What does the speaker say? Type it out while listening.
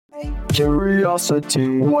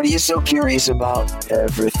Curiosity. What are you so curious about?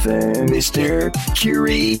 Everything, Mr.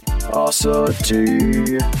 Curiosity.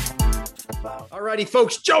 Alrighty,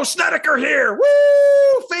 folks, Joe Snedeker here.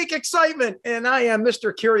 Woo! Fake excitement. And I am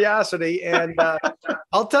Mr. Curiosity. And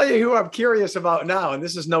I'll tell you who I'm curious about now. And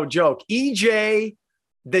this is no joke. EJ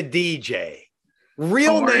the DJ.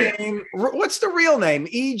 Real name. What's the real name?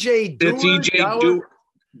 EJ Doer? It's EJ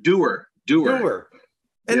Doer.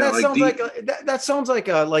 And yeah, that sounds like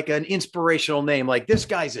an inspirational name. Like, this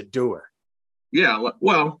guy's a doer. Yeah,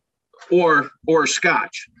 well, or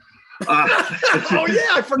Scotch. Oh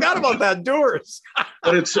yeah, I forgot about that. Doers.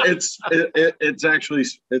 But it's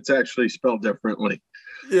actually spelled differently.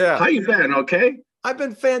 Yeah. How you been? Okay. I've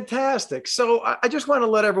been fantastic. So I just want to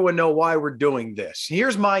let everyone know why we're doing this.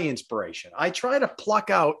 Here's my inspiration. I try to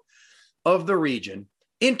pluck out of the region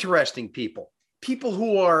interesting people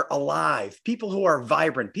who are alive, people who are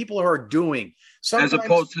vibrant, people who are doing. As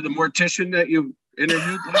opposed to the mortician that you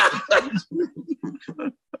interviewed.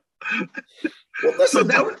 Well,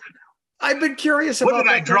 listen, I've been curious about. What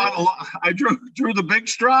did I draw? I drew the big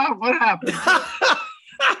straw. What happened?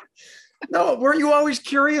 No, were you always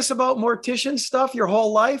curious about mortician stuff your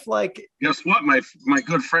whole life? Like, guess what? My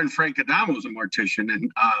good friend Frank Adamo is a mortician,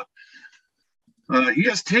 and he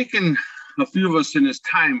has taken a few of us in his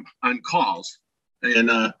time on calls, and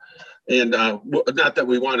not that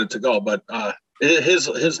we wanted to go, but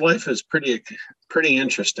his life is pretty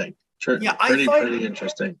interesting. Yeah, pretty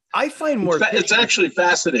interesting. I find it's actually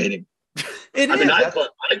fascinating.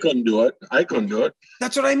 I couldn't do it.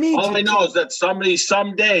 That's what I mean. All I know is that somebody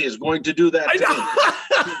someday is going to do that.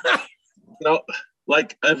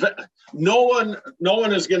 Like no one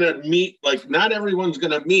is going to meet. Like, not everyone's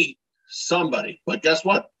going to meet somebody. But guess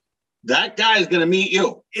what? That guy is going to meet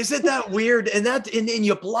you. Isn't that weird? And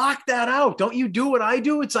you block that out. Don't you do what I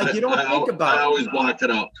do? It's like you don't think about it. I always block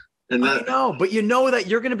it out. And I know, but you know that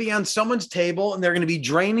you're going to be on someone's table and they're going to be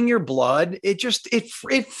draining your blood. It's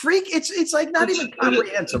like not even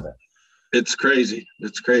comprehensible. It's crazy.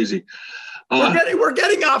 We're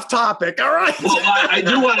getting off topic. All right. Well, I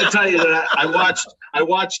do want to tell you that I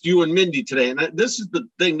watched you and Mindy today, and this is the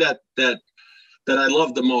thing that I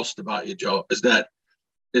love the most about you, Joe, is that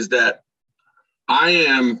I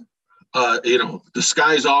am, the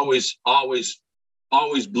sky's always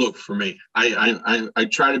blue for me. I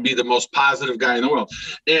try to be the most positive guy in the world,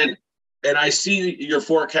 and I see your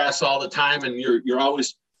forecasts all the time, and you're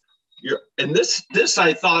always and this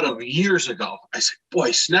I thought of years ago. I said,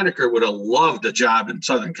 boy, Snedeker would have loved a job in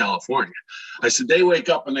Southern California. I said, they wake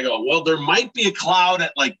up and they go, well, there might be a cloud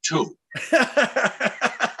at like 2.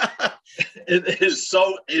 It is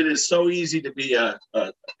so easy to be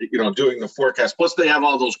doing the forecast. Plus they have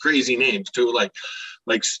all those crazy names too,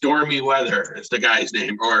 like Stormy Weather is the guy's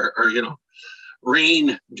name, or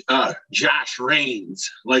Rain, Josh Rains.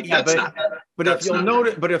 Like, yeah, but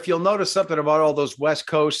if you'll notice something about all those West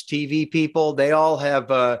Coast TV people, they all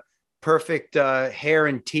have perfect hair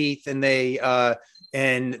and teeth, and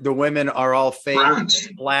and the women are all fake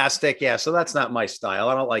plastic. Yeah, so that's not my style.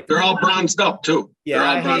 I don't like. They're all bronzed up too. Yeah,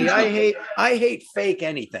 I hate fake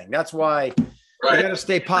anything. That's why. Right. You got to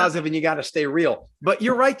stay positive and you got to stay real. But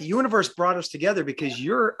you're right. The universe brought us together because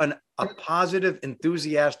you're a positive,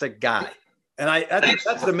 enthusiastic guy. And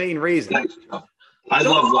that's the main reason. I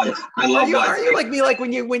love life. Are you like me? Like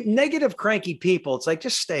when negative, cranky people, it's like,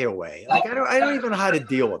 just stay away. Like, I don't even know how to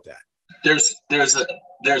deal with that. There's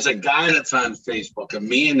a guy that's on Facebook, and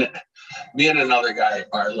me and another guy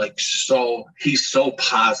are like, he's so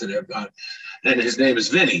positive. And his name is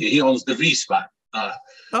Vinny. He owns the V Spot.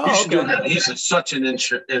 Okay. He's such an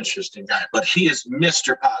interesting guy, but he is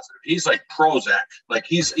Mr. Positive. He's like Prozac. Like,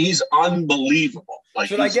 he's unbelievable. Like,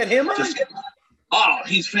 should I get him on?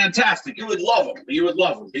 He's fantastic. You would love him.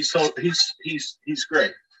 He's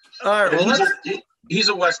great. All right. Well, he's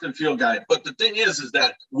a Weston Field guy. But the thing is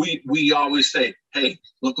that we always say, hey,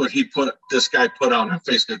 look what this guy put out on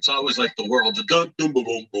Facebook. It's always like the world, the boom, boom,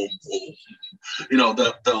 boom, boom.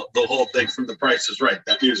 The whole thing from The Price is Right.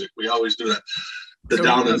 That music, we always do that. In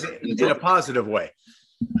a positive way.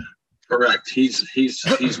 Correct. He's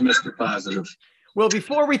Mr. Positive. Well,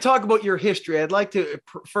 before we talk about your history, I'd like to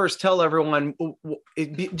first tell everyone,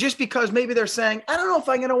 just because maybe they're saying, I don't know if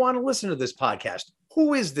I'm going to want to listen to this podcast.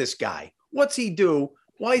 Who is this guy? What's he do?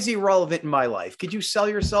 Why is he relevant in my life? Could you sell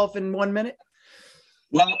yourself in 1 minute?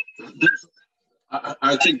 Well,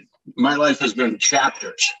 I think my life has been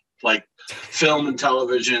chapters, like film and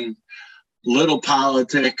television, little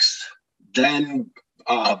politics, then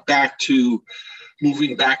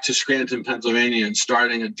moving back to Scranton, Pennsylvania, and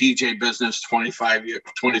starting a DJ business 24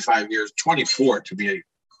 to be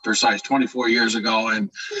precise, 24 years ago,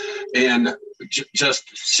 and just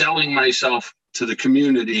selling myself to the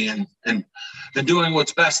community and doing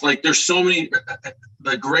what's best. Like there's so many,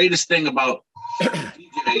 the greatest thing about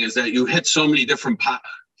DJing is that you hit so many different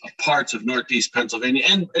parts of Northeast Pennsylvania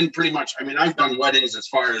and pretty much, I mean, I've done weddings as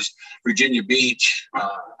far as Virginia Beach.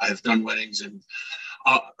 I've done weddings, and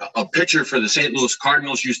a pitcher for the St. Louis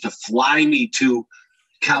Cardinals used to fly me to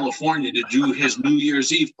California to do his New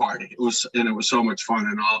Year's Eve party. It was so much fun,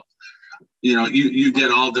 and all, you know, you get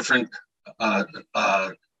all different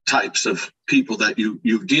types of people that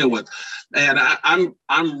you deal with. And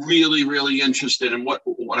I'm really, really interested in what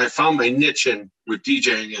I found my niche in with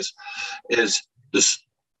DJing is this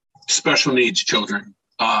special needs children,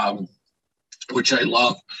 which I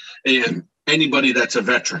love, and anybody that's a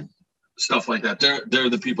veteran, stuff like that. They're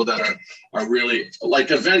the people that are really,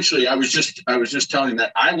 like, eventually I was just telling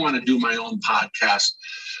that I want to do my own podcast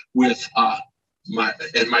with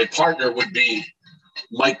my partner would be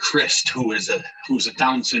Mike Christ, who's a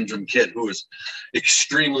Down syndrome kid who is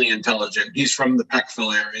extremely intelligent. He's from the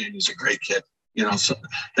Peckville area and he's a great kid. You know, so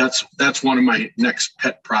that's one of my next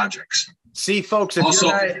pet projects. See, folks,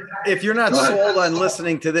 if you're not sold on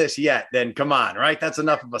listening to this yet, then come on, right? That's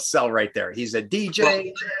enough of a sell right there. He's a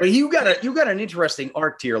DJ, but you got an interesting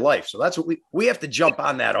arc to your life. So that's what we have to jump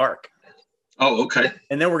on that arc. Oh, okay.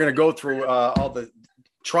 And then we're going to go through all the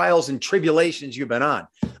trials and tribulations you've been on.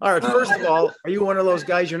 All right. First of all, are you one of those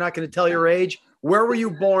guys you're not going to tell your age? Where were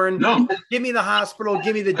you born? No. Give me the hospital.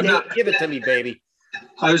 Give me the date. Give it to me, baby.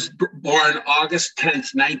 I was born August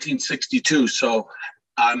 10th, 1962. So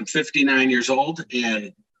I'm 59 years old,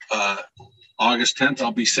 and August 10th,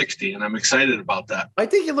 I'll be 60, and I'm excited about that. I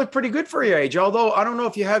think you look pretty good for your age, although I don't know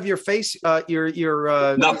if you have your face,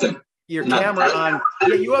 Nothing. Your camera on.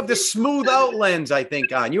 Yeah, you have the smooth out lens, I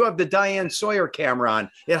think, on. You have the Diane Sawyer camera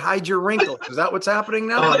on. It hides your wrinkles. Is that what's happening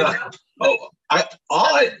now?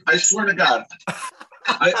 I swear to God.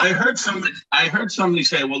 I heard somebody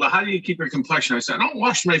say, well, how do you keep your complexion? I said, I don't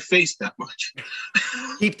wash my face that much.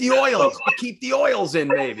 Keep the oils in,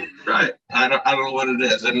 maybe. Right. I don't know what it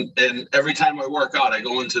is. And every time I work out, I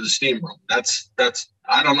go into the steam room. That's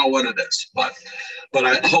I don't know what it is, but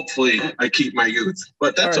hopefully I keep my youth.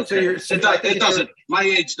 But that's right, okay. It doesn't. My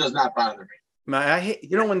age does not bother me. I hate,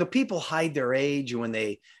 when the people hide their age, when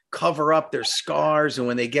they cover up their scars, and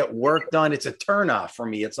when they get work done, it's a turnoff for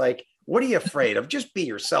me. It's like, what are you afraid of? Just be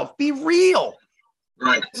yourself. Be real.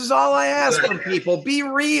 Right. This is all I ask from people. Be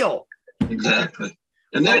real. Exactly.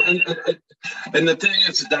 And the thing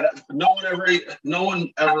is that no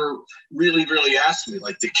one ever really asked me.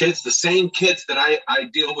 Like the same kids that I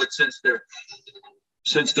deal with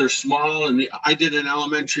since they're small. And I did an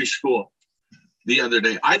elementary school the other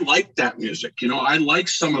day. I like that music. I like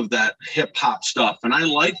some of that hip hop stuff, and I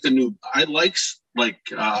like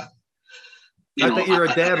I think you're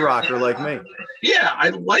a dad rocker like me. Yeah, I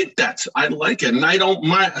like that. I like it. And I don't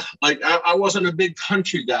mind. Like, I wasn't a big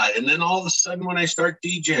country guy. And then all of a sudden when I start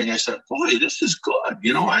DJing, I said, boy, this is good.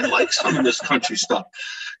 I like some of this country stuff.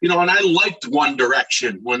 And I liked One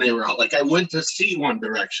Direction when they were out. Like, I went to see One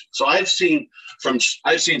Direction. So I've seen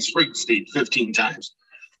Springsteen 15 times.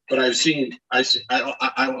 But I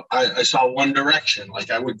saw One Direction.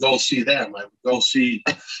 Like, I would go see them. I would go see,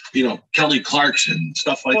 Kelly Clarkson,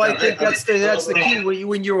 stuff like that. Well, I think that's the key.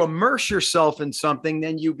 When you immerse yourself in something,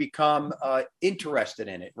 then you become interested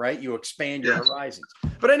in it, right? You expand your horizons.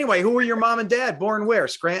 But anyway, who were your mom and dad? Born where?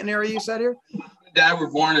 Scranton area, you said here? Dad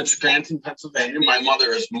were born in Scranton, Pennsylvania. My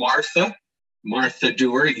mother is Martha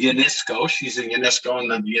Dewar, Yanisco. She's in Yanisco,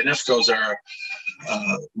 and the Yaniscos are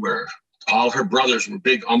where all her brothers were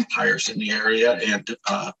big umpires in the area. And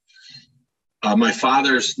my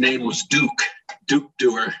father's name was Duke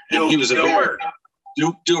Dewar. And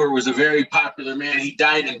Duke Dewar was a very popular man. He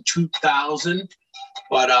died in 2000,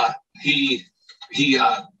 but he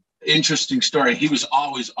interesting story. He was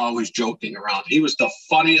always joking around. He was the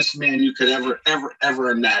funniest man you could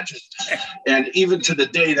ever imagine. And even to the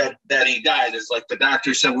day that he died, it's like the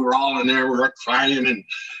doctor said, we were all in there, we were crying,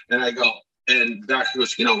 and I go, and the doctor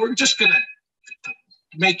goes, we're just going to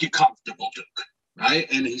make you comfortable, Duke, right?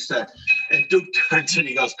 And he said, and Duke turns and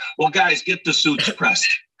he goes, well, guys, get the suits pressed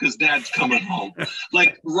because Dad's coming home.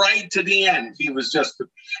 Like, right to the end, he was just,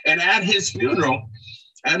 and at his funeral,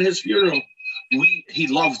 he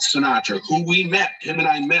loved Sinatra, who we met. Him and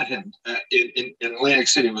I met him in Atlantic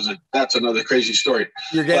City. That's another crazy story.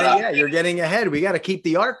 You're getting ahead. We got to keep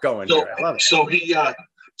the arc going. So, here. I love it.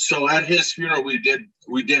 So at his funeral, we did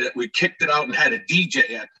it. We kicked it out and had a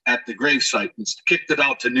DJ at the gravesite and kicked it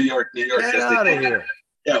out to New York. Get out of here.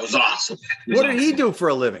 Yeah, it was awesome. What did he do for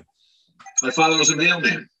a living? My father was a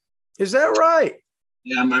mailman. Is that right?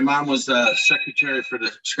 Yeah, my mom was secretary for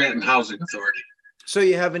the Scranton Housing Authority. So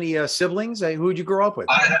you have any siblings? Who'd you grow up with?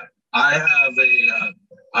 I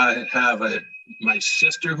have my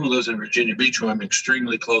sister who lives in Virginia Beach, who I'm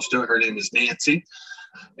extremely close to. Her name is Nancy,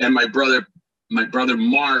 and my brother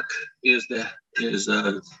Mark is the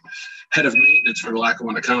head of maintenance for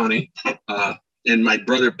Lackawanna County. And my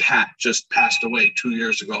brother Pat just passed away 2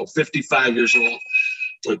 years ago, 55 years old,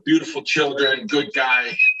 with beautiful children, good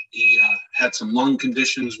guy. He had some lung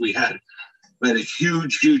conditions. We had a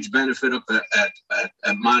huge benefit up at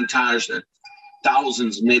Montage that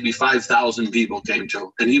thousands, maybe 5,000 people came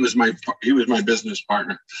to, and he was my business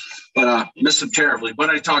partner. But miss him terribly. But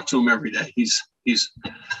I talk to him every day. He's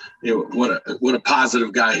what a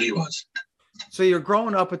positive guy he was. So you're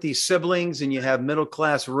growing up with these siblings, and you have middle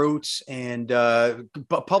class roots, and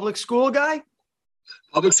public school guy.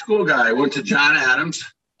 Public school guy. I went to John Adams,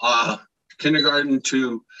 kindergarten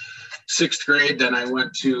to 6th grade. Then I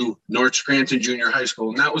went to North Scranton Junior High School,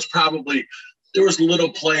 and that was probably, there was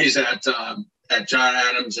little plays at John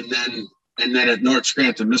Adams, and then at North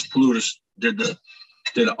Scranton, Miss Palutis did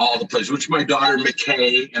all the plays, which my daughter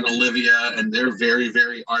McKay and Olivia, and they're very,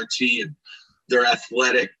 very artsy, and they're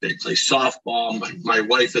athletic. They play softball. My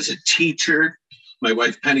wife is a teacher. My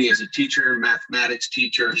wife Penny is a teacher, mathematics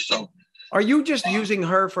teacher. So, are you just using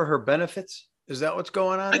her for her benefits? Is that what's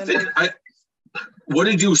going on? What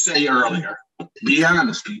did you say earlier? Be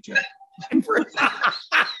honest, PJ.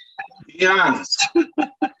 Be honest.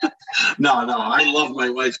 No, I love my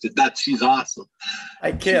wife to death. She's awesome.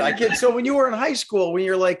 I kid. So when you were in high school, when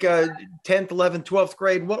you're like 10th, 11th, 12th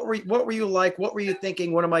grade, what were you like? What were you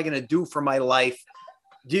thinking? What am I going to do for my life?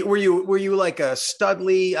 Were you like a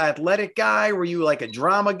studly athletic guy? Were you like a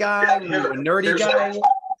drama guy? Were you a nerdy guy?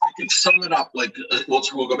 I can sum it up like,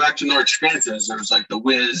 we'll go back to North Scranton. There was like The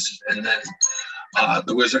Wiz, and then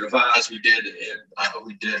The Wizard of Oz we did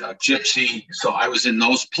Gypsy. So I was in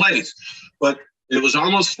those plays, but it was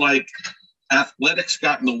almost like athletics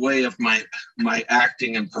got in the way of my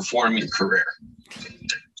acting and performing career.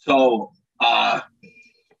 So I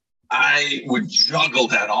would juggle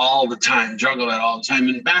that all the time.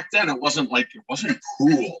 And back then it wasn't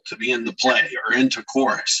cool to be in the play or into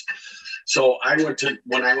chorus. So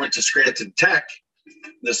when I went to Scranton Tech,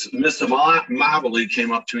 this Miss Mobley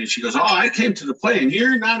came up to me and she goes, "Oh, I came to the play and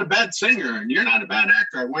you're not a bad singer and you're not a bad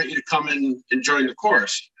actor. I want you to come in and join the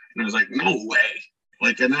chorus." And I was like, "No way."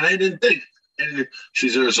 And then I didn't think. And she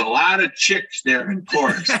said, "There's a lot of chicks there in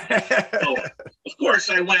chorus." So of course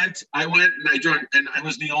I went and I joined, and I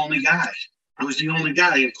was the only guy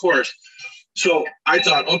in chorus. So I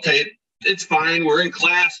thought, okay, it's fine. We're in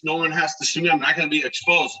class. No one has to see me. I'm not going to be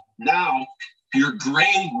exposed. Now your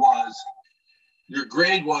grade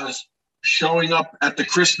was showing up at the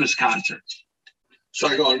Christmas concerts. So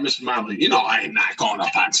I go to Miss Mobley, I am not going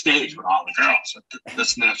up on stage with all the girls.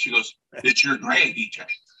 This and that. She goes, "It's your grade, EJ."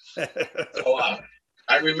 So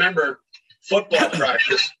I remember football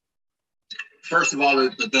practice. First of all,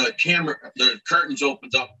 the curtains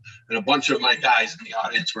opened up, and a bunch of my guys in the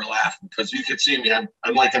audience were laughing because you could see me. I'm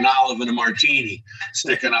like an olive in a martini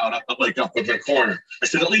sticking out up in the corner. I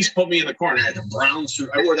said, "At least put me in the corner." I had a brown suit.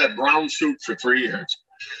 I wore that brown suit for 3 years,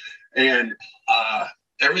 and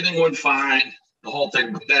everything went fine, the whole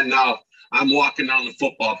thing. But then now I'm walking down the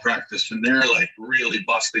football practice, and they're like really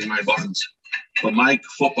busting my buttons. But my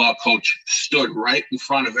football coach stood right in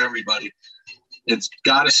front of everybody. It's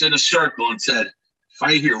got us in a circle and said, "If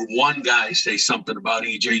I hear one guy say something about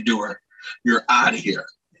EJ Dewar, you're out of here."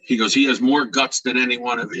 He goes, "He has more guts than any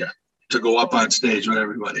one of you to go up on stage with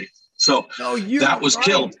everybody." So that was right.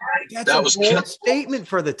 Killed. That was a bold statement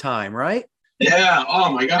for the time, right? Yeah.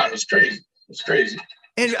 Oh my God, it was crazy.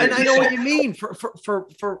 And I know what you mean.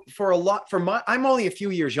 For a lot, I'm only a few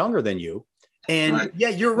years younger than you. And right. Yeah,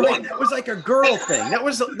 you're right. That was like a girl thing. That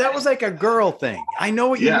was like a girl thing. I know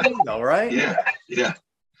what you mean, though, right? Yeah.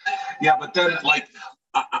 But then,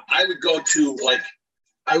 I would go to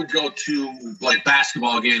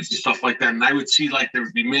basketball games and stuff like that, and I would see there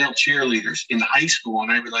would be male cheerleaders in high school,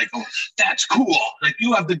 and I would "Oh, that's cool!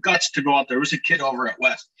 You have the guts to go out there." There was a kid over at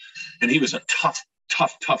West, and he was a tough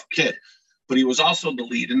kid, but he was also the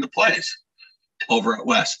lead in the plays over at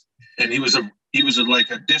West, and he was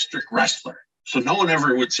like a district wrestler. So no one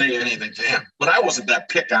ever would say anything to him. But I wasn't that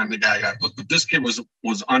pick on the guy. But this kid was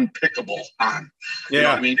unpickable on. You know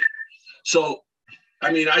what I mean? So,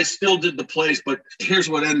 I still did the plays, but here's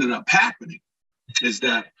what ended up happening is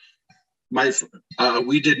that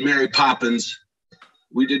we did Mary Poppins.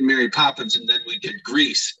 And then we did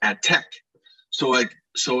Grease at Tech. So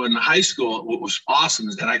in high school, what was awesome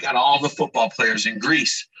is that I got all the football players in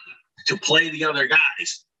Grease to play the other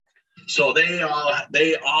guys. So they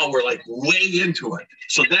all were like way into it.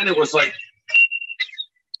 So then it was like,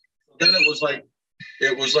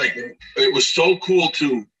 it was so cool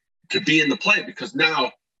to be in the play, because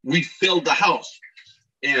now we filled the house.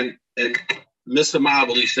 And Mr.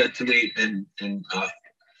 Mobley said to me, and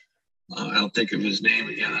I don't think of his name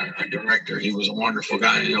again, our director, he was a wonderful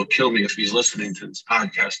guy, and he'll kill me if he's listening to this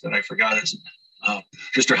podcast that I forgot his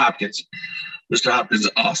Mr. Hopkins. Mr. Hopkins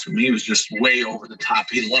is awesome. He was just way over the top.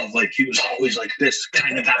 He was always like this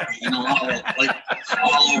kind of guy,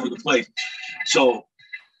 all over the place. So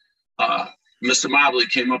Mr. Mobley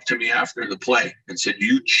came up to me after the play and said,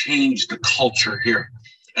 "You changed the culture here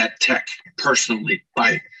at Tech personally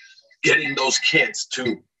by getting those kids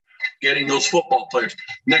to getting those football players."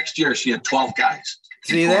 Next year, she had 12 guys.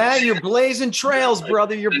 See that? You're blazing trails,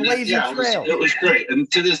 brother. You're blazing trails. It was great. And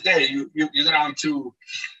to this day, you get on to,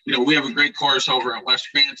 we have a great course over at West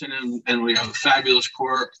Scranton, and we have a fabulous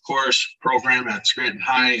course program at Scranton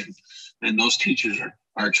High, and those teachers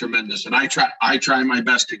are tremendous. And I try my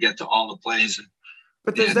best to get to all the plays.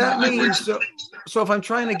 But does that mean, so if I'm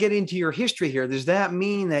trying to get into your history here, does that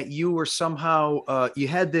mean that you were somehow, you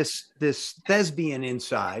had this thespian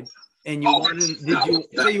inside, and you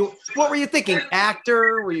what were you thinking?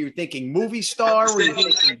 Actor? Were you thinking movie star? Were you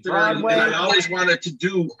thinking Broadway? And I always wanted to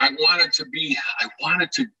do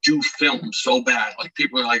film so bad. Like,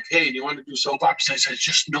 people are like, "Hey, do you want to do soap operas?" I said, I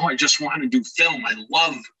just want to do film.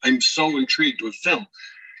 I'm so intrigued with film.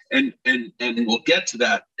 And we'll get to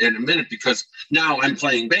that in a minute, because now I'm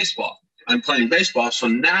playing baseball. So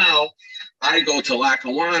now I go to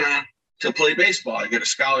Lackawanna to play baseball. I get a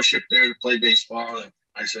scholarship there to play baseball. And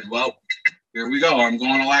I said, well, here we go. I'm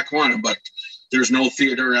going to Lackawanna, but there's no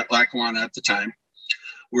theater at Lackawanna at the time.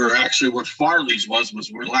 Where Farley's was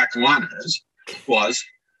where Lackawanna was.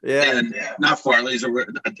 Yeah. And not Farley's.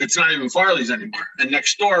 It's not even Farley's anymore. And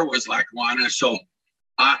next door was Lackawanna. So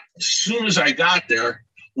as soon as I got there,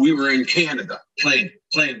 we were in Canada playing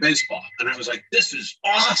baseball. And I was like, this is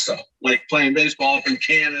awesome. Like, playing baseball up in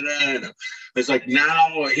Canada. And it's like,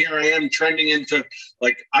 now here I am trending into,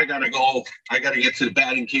 like, I got to get to the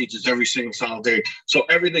batting cages every single solid day. So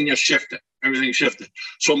everything has shifted. Everything shifted.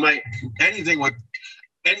 So anything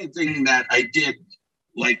that I did,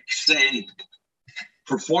 like, say,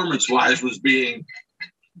 performance-wise, was being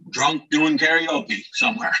drunk doing karaoke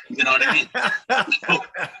somewhere. You know what I mean?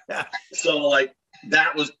 So like,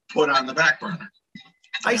 that was put on the back burner.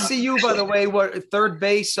 I see you, by the way, third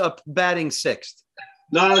base, batting sixth.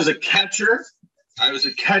 No, I was a catcher.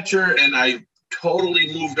 And I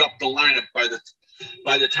totally moved up the lineup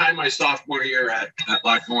by the time my sophomore year at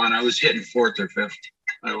Lackawanna. I was hitting fourth or fifth.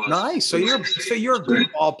 I was. Nice. So you're a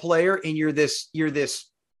good ball player, and you're this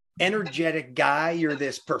energetic guy. You're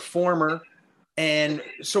this performer. And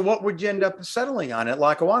so what would you end up settling on at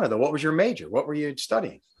Lackawanna, though? What was your major? What were you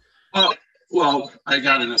studying? Well, I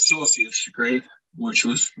got an associate's degree, which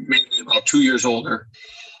was maybe about 2 years older.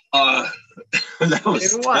 That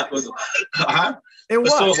was, in what? In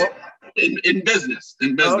what? In business.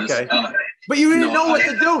 Okay. But you didn't know what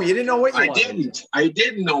to do. You didn't know what you wanted. I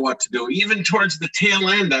didn't know what to do. Even towards the tail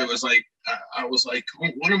end, I was like,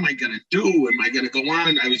 what am I going to do? Am I going to go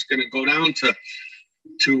on? I was going to go down to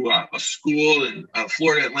a school in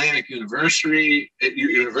Florida Atlantic University.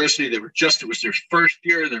 It was their first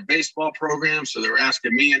year of their baseball program. So they were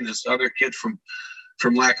asking me and this other kid from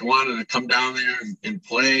Lackawanna to come down there and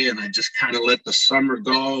play. And I just kind of let the summer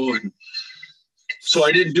go. And so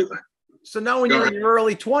I didn't do it. So now when you're in your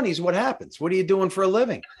early 20s, what happens? What are you doing for a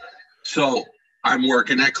living? So I'm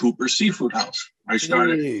working at Cooper's Seafood House. I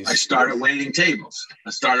started waiting tables.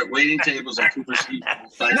 At Cooper's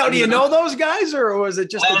Seafood. Now, do you know those guys, or was it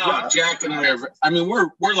just a job? Jack and I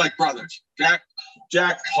we're like brothers. Jack,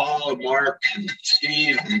 Paul, Mark, and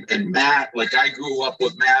Steve, and Matt. Like, I grew up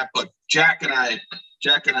with Matt, but Jack and I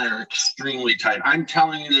are extremely tight. I'm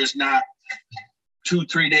telling you, there's not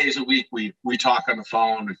 2-3 days a week we talk on the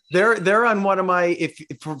phone. They're on one of my,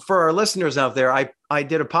 for our listeners out there, I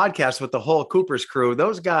did a podcast with the whole Cooper's crew.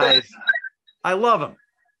 Those guys, I love them.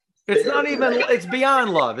 It's not even, it's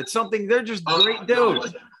beyond love. It's something, they're just great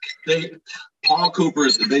dudes. Paul Cooper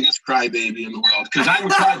is the biggest crybaby in the world, because I'm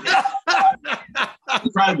a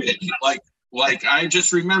crybaby. Like, I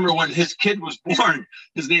just remember when his kid was born,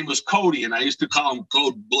 his name was Cody, and I used to call him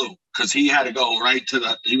Code Blue, because he had to go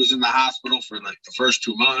he was in the hospital for like the first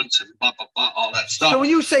 2 months and blah, blah, blah, all that stuff. So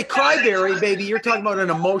when you say cryberry, baby, you're talking about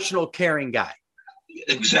an emotional, caring guy.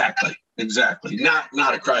 Exactly. Not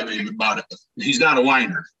a crybaby about it. He's not a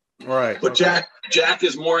whiner. Right. But okay. Jack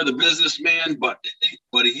is more of the businessman, but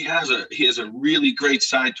he has a really great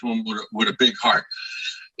side to him with a big heart.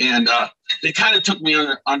 and they kind of took me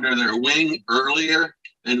under their wing earlier.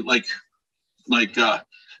 And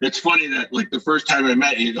it's funny that like the first time I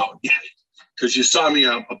met you, you go, yeah, because you saw me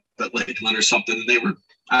up at Lakeland or something, and they were,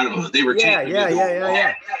 I don't know, they were taping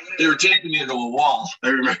yeah. They were taping you to a wall. I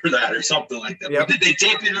remember that, or something like that. Yep. Did they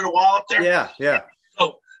tape you to the wall up there? Yeah.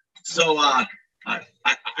 So I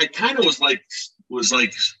kind of was like,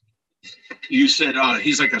 you said,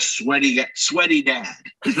 he's like a sweaty dad,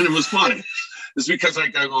 and it was funny. It's because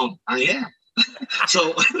like I go, I am.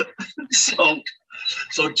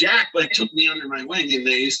 So Jack like took me under my wing, and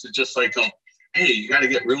they used to just like go, hey, you got to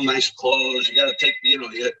get real nice clothes. You got to take,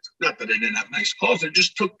 not that I didn't have nice clothes. I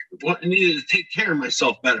just needed to take care of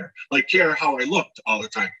myself better, like care how I looked all the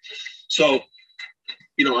time. So,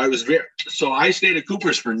 I stayed at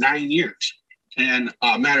Cooper's for 9 years. And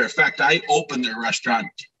matter of fact, I opened their restaurant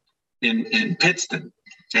in Pittston.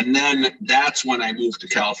 And then that's when I moved to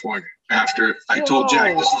California after I told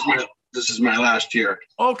Jack, this is my last year.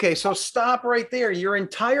 Okay. So stop right there. Your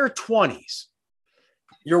entire 20s.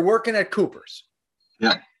 You're working at Cooper's.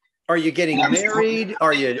 Yeah. Are you getting married?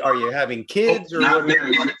 Are you having kids? Or not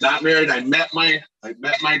married. Not married. I met my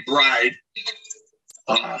bride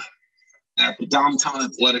at the downtown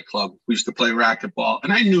athletic club. We used to play racquetball,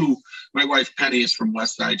 and I knew my wife Penny is from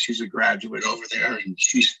West Side. She's a graduate over there, and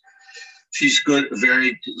she's good,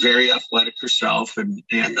 very very athletic herself, and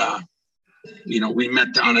we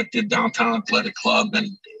met down at the downtown athletic club,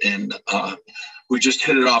 and we just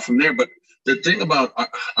hit it off from there. But the thing about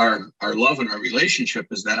our love and our relationship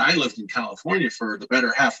is that I lived in California for the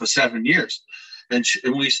better half of 7 years, and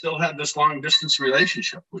we still had this long distance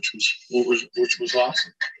relationship, which was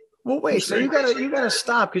awesome. Well, wait. So you gotta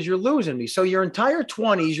stop because you're losing me. So your entire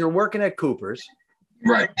 20s, you're working at Cooper's,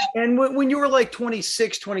 right? And when you were like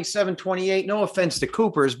 26, 27, 28, no offense to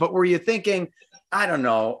Cooper's, but were you thinking, I don't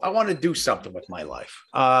know, I want to do something with my life?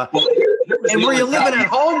 And were you living at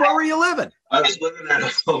home? Where were you living? I was living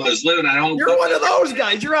at home. You're one of those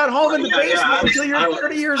guys. You're at home in the basement until you're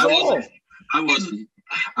 30 years old. I wasn't.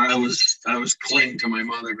 I was clinging to my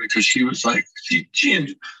mother because she was like, she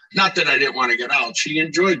not that I didn't want to get out. She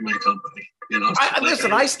enjoyed my company.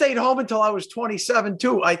 Listen, I stayed home until I was 27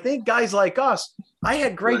 too. I think guys like us, I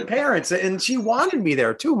had great parents, and she wanted me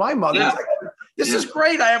there too. My mother, like, this is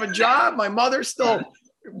great. I have a job. My mother's still,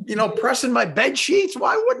 pressing my bed sheets.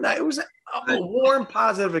 Why wouldn't I? It was a warm,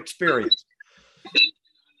 positive experience.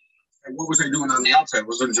 And what was I doing on the outside? It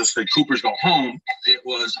wasn't just like Cooper's go home.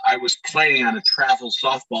 I was playing on a travel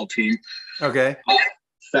softball team. Okay.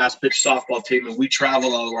 Fast pitch softball team, and we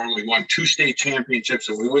traveled all around. We won 2 state championships,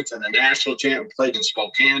 and we went to the national champ. Played in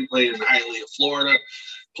Spokane, played in Hialeah, Florida,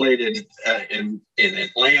 played in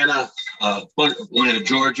Atlanta, Atlanta,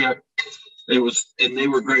 Georgia. And they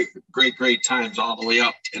were great times all the way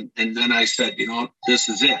up. And then I said, this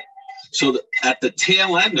is it. So at the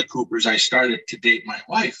tail end of Cooper's, I started to date my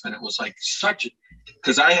wife, and it was like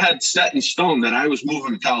because I had set in stone that I was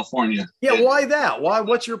moving to California. Yeah, why that? Why?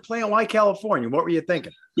 What's your plan? Why California? What were you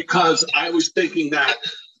thinking? Because I was thinking that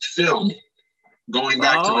film, going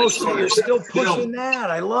back to my so you're still pushing film.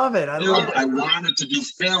 That. I love it. I wanted to do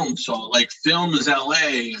film. So like film is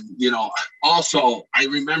LA. And, also I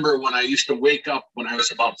remember when I used to wake up when I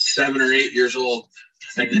was about 7 or 8 years old,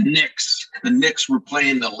 and the Knicks were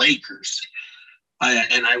playing the Lakers.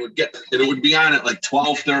 And it would be on at like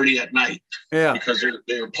 12:30 at night. Yeah. Because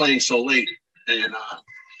they were playing so late. And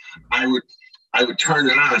I would turn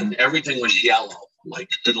it on, and everything was yellow. Like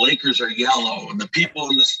the Lakers are yellow, and the people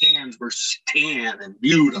in the stands were tan and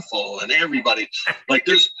beautiful, and everybody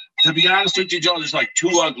to be honest with you, Joe, there's like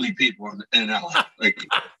 2 ugly people in LA.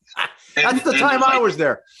 That's the time I was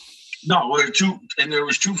there. No, there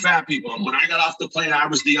was 2 fat people. And when I got off the plane, I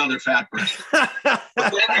was the other fat person. But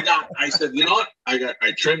then I said, you know what?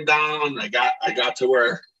 I trimmed down. I got to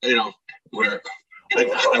where I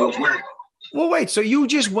was wearing. Well, wait, so you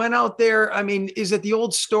just went out there. I mean, is it the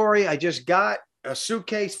old story? I just got a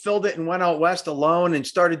suitcase, filled it, and went out west alone and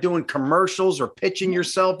started doing commercials or pitching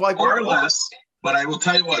yourself like more or less. But I will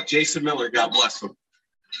tell you what, Jason Miller, God bless him.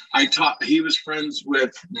 He was friends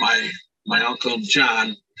with my uncle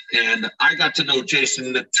John, and I got to know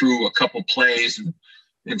Jason through a couple plays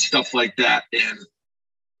and stuff like that. And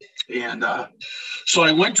so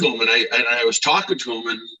I went to him, and I was talking to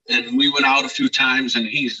him, and we went out a few times, and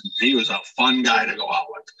he was a fun guy to go out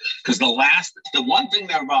with. Because the one thing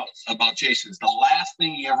about Jason is the last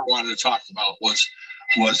thing he ever wanted to talk about was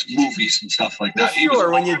movies and stuff like that. Well,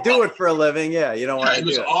 sure, when you do it for a living, yeah, you don't want to do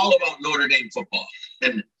it. It was all about Notre Dame football,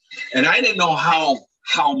 and I didn't know how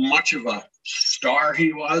much of a star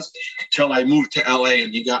he was till I moved to LA,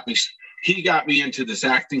 and he got me into this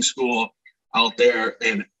acting school. out there.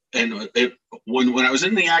 And when I was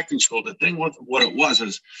in the acting school, the thing with what it was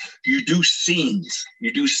is you do scenes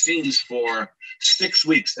for 6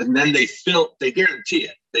 weeks, and then they guarantee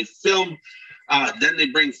it. They film, then they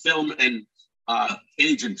bring film and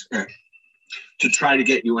agents in to try to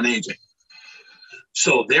get you an agent.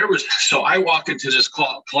 So I walk into this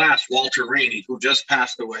class, Walter Rainey, who just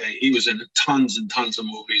passed away. He was in tons and tons of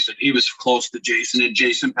movies, and he was close to Jason and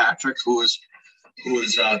Jason Patric, who was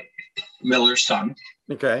Miller's son.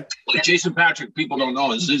 Okay. Like Jason Patric, people don't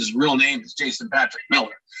know his real name is Jason Patrick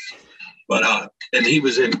Miller. But and he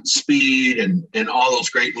was in Speed and all those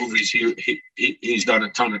great movies. He's done a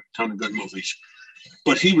ton of good movies.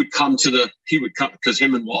 But he would come because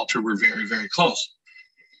him and Walter were very, very close.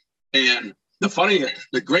 And one of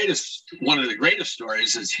the greatest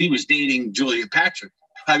stories is he was dating Julia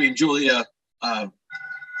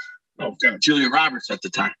Roberts at the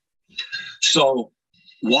time. So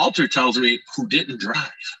Walter tells me, who didn't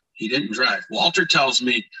drive. He didn't drive. Walter tells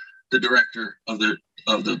me, the director of the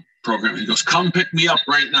program, he goes, "Come pick me up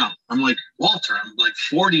right now." I'm like, "Walter, I'm like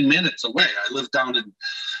 40 minutes away. I live down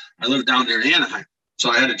near Anaheim."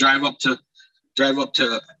 So I had to drive up to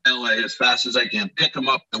LA as fast as I can, pick him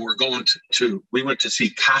up, and we're going we went to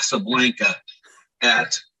see Casablanca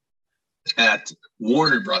at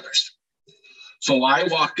Warner Brothers. So I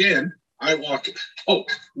walk in,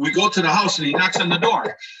 we go to the house, and he knocks on the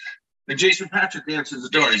door. And Jason Patric answers the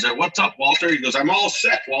door. He's like, "What's up, Walter?" He goes, "I'm all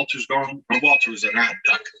set." Walter was an odd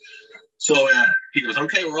duck. So he goes,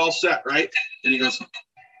 "Okay, we're all set, right?" And he goes,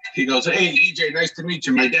 "Hey, EJ, nice to meet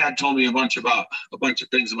you. My dad told me a bunch of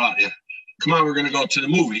things about you. Come on, we're going to go to the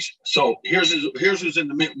movies." So here's who's in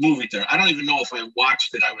the movie there. I don't even know if I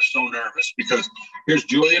watched it. I was so nervous because here's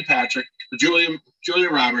Julia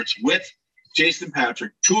Roberts with Jason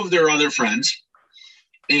Patric, two of their other friends,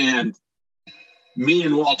 and me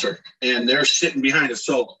and Walter, and they're sitting behind us.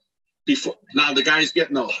 So now the guy's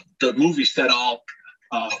getting the movie set all,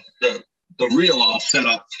 the reel all set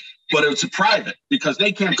up, but it's a private because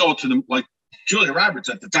they can't go to the, like Julia Roberts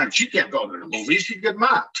at the time, she can't go to the movies, she'd get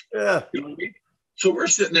mocked. Yeah. You know what I mean? So we're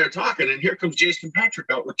sitting there talking, and here comes Jason Patric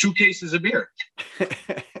out with 2 cases of beer.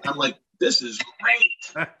 I'm like, this is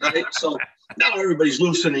great, right? So now everybody's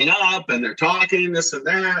loosening up, and they're talking this and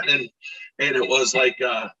that, and it was like,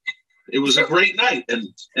 it was a great night, and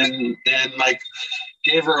like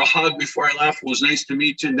gave her a hug before I left. It was nice to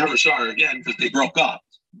meet you. Never saw her again because they broke up.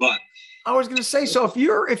 But I was going to say, so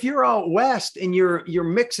if you're out west and you're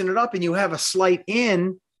mixing it up and you have a slight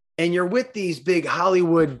in and you're with these big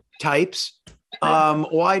Hollywood types,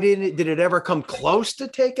 why did it ever come close to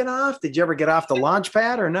taking off? Did you ever get off the launch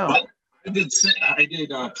pad or no? Well, I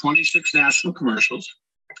did 26 national commercials.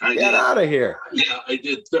 Get out of here. Yeah,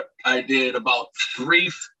 I did about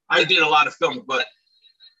 3. I did a lot of film,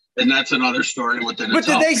 and that's another story within itself.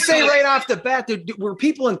 But did they say right off the bat, were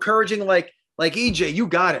people encouraging like EJ, you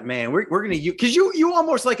got it, man. We're going to, because you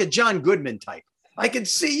almost like a John Goodman type. I could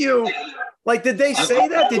see you. Like, did they say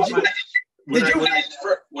that? Did you?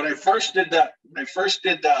 When I first did that,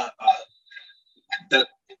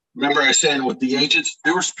 remember I was saying with the agents,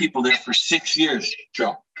 there was people there for 6 years,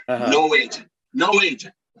 Joe. Uh-huh. No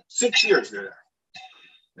agent. 6 years there.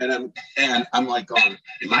 And I'm like going,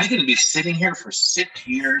 am I going to be sitting here for 6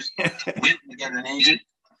 years waiting to get an agent?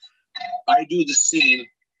 I do the scene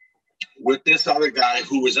with this other guy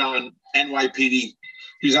who was on NYPD.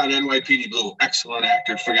 He's on NYPD Blue. Excellent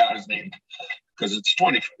actor. Forgot his name because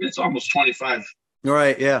it's almost 25.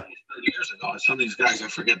 Right. Yeah. 30 years ago. Some of these guys, I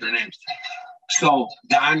forget their names. So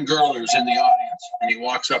Don Gurler's in the audience, and he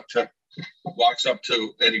walks up to,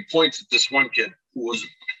 and he points at this one kid who was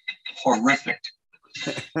horrific.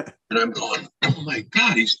 And I'm going, oh my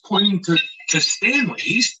God, he's pointing to Stanley.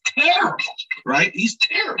 He's terrible, right? He's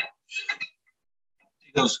terrible.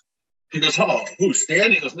 He goes, oh, who,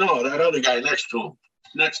 Stan? He goes, no, that other guy next to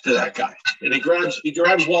that guy. And he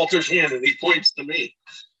grabs Walter's hand and he points to me.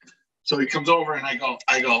 So he comes over and I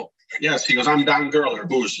go, yes. He goes, I'm Don Gurler,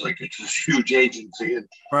 who's like, it's this huge agency in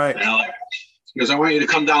LA. He goes, I want you to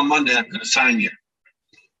come down Monday. I'm going to sign you.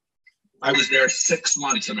 I was there 6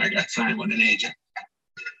 months and I got signed with an agent.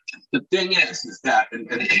 The thing is that, and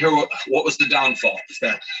here, what was the downfall? Is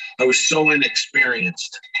that I was so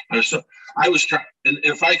inexperienced. I was trying, and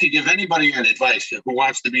if I could give anybody an advice who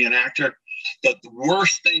wants to be an actor, the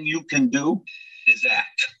worst thing you can do is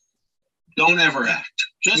act. Don't ever act.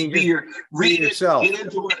 Just be yourself. Get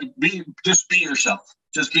into it. Just be yourself.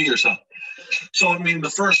 Just be yourself. So, I mean, the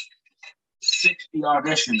first 60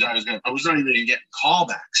 auditions I was not even getting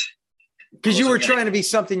callbacks. Because you were trying to be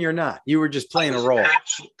something you're not. You were just playing a role.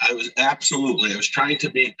 I was trying to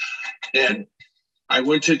be, and I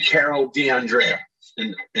went to Carol DeAndrea,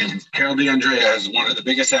 and Carol DeAndrea is one of the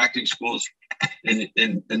biggest acting schools in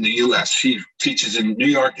the U.S. She teaches in New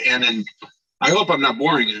York and in. I hope I'm not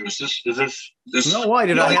boring you. Is this? No, why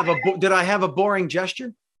did I have a boring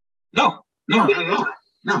gesture? No, not at all.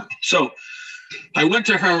 No. So I went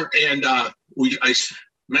to her, and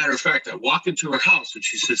matter of fact, I walk into her house, and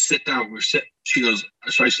she says, "Sit down." She goes.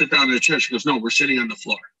 So I sit down in a chair. She goes, "No, we're sitting on the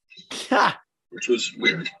floor," which was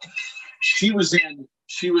weird. She was in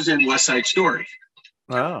West Side Story.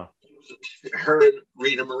 Wow. Her and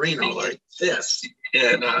Rita Moreno like this,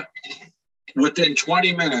 and within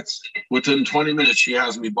 20 minutes, she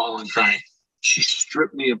has me bawling, crying. She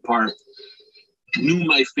stripped me apart, knew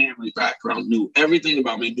my family background, knew everything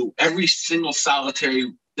about me, knew every single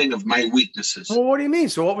solitary thing of my weaknesses. Well, what do you mean?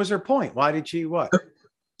 So what was her point? Why did she what?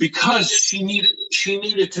 Because she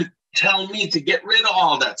needed to tell me to get rid of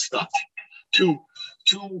all that stuff. To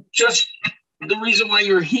just the reason why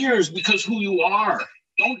you're here is because who you are.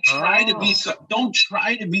 Don't try to be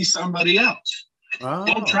somebody else. Oh.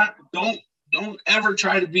 Don't ever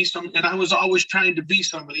try to be some. And I was always trying to be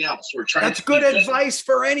somebody else. That's good advice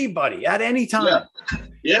for anybody at any time.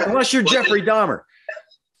 Yeah. Unless you're Jeffrey Dahmer.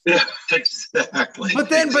 Yeah, exactly. But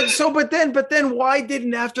then why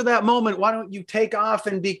didn't after that moment, why don't you take off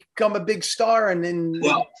and become a big star and then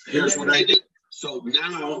here's what I did. So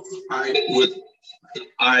now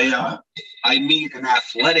I meet an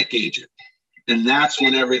athletic agent, and that's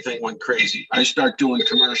when everything went crazy. I start doing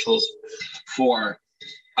commercials for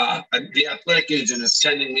the athletic agent is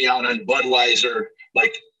sending me out on Budweiser.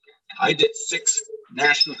 Like I did 6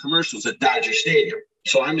 national commercials at Dodger Stadium.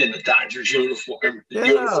 So I'm in the Dodgers uniform.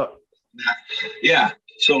 Yeah.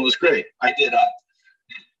 So it was great. I did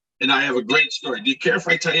and I have a great story. Do you care if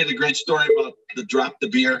I tell you the great story about the drop the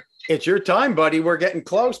beer? It's your time, buddy. We're getting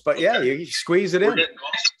close, but yeah, you squeeze it in. Okay.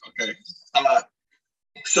 I'll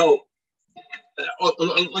tell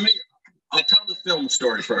the film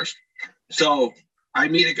story first. So I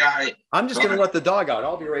meet a guy. I'm just going to let the dog out.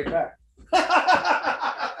 I'll be right back.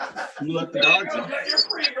 You let the dog out. You're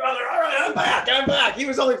free, brother. All right, I'm back. He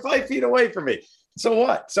was only 5 feet away from me. So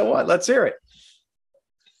what? Let's hear it.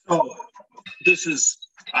 Oh,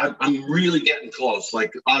 I'm really getting close.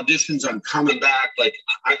 Like auditions, I'm coming back. Like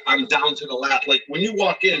I'm down to the last. Like when you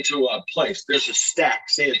walk into a place, there's a stack.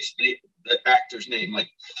 Say it's the actor's name, like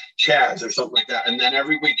Chaz or something like that. And then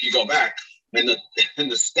every week you go back, and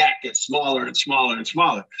the stack gets smaller and smaller and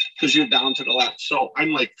smaller because you're down to the last. So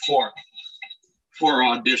I'm like four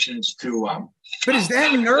auditions to. But is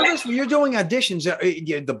that nervous when you're doing auditions?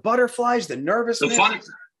 The butterflies, the nervousness.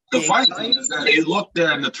 The fun thing is that you look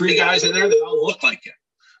there, and the 3 guys in there, they all look like it.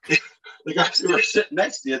 The guys who are sitting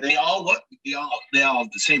next to you, they all have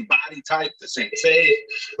the same body type, the same face,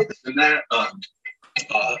 and that.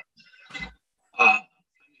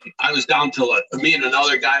 I was down to me and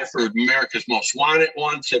another guy for America's Most Wanted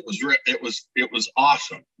once. It was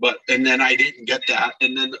awesome, and then I didn't get that.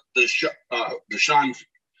 And then the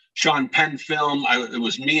Sean Penn film, it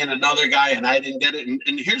was me and another guy, and I didn't get it.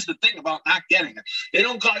 And here's the thing about not getting it: they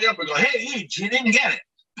don't call you up and go, "Hey, you didn't get it."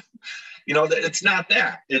 It's not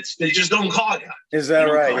that. They just don't call you. Is that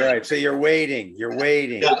right? You're right. So you're waiting.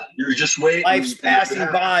 Yeah, you're just waiting. Life's passing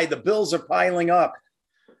by. The bills are piling up.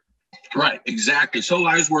 Right, exactly. So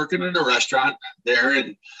I was working in a restaurant there,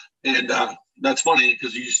 and that's funny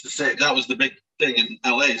because you used to say that was the big thing in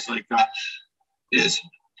LA. It's like,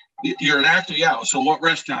 you're an actor, yeah. So what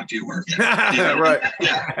restaurant do you work at? Right.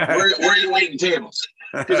 Yeah. Where are you waiting tables?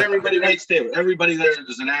 Because everybody waits tables. Everybody there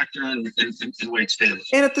is an actor and waits tables.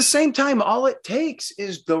 And at the same time, all it takes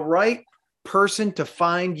is the right person to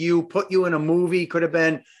find you, put you in a movie. Could have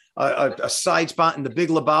been a side spot in The Big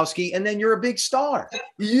Lebowski, and then you're a big star.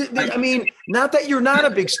 I mean, not that you're not a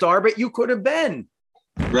big star, but you could have been.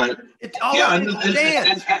 Right. It's all and at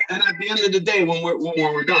the end of the day, when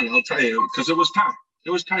we're done, I'll tell you, because it was time. It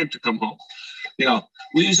was time to come home.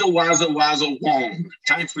 Weasel, wazzle, wazzle, wong.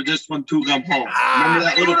 Time for this one to come home. Remember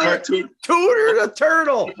that little cartoon? Tooter the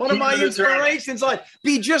Turtle. One of my inspirations, like,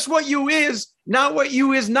 be just what you is, not what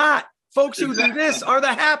you is not. Folks who do this are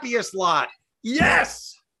the happiest lot.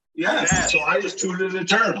 Yes. So I was Tooter the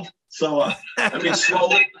Turtle. So,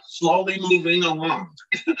 slowly moving along.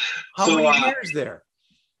 How many years there?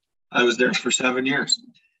 I was there for 7 years.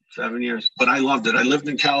 7 years. But I loved it. I lived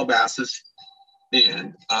in Calabasas.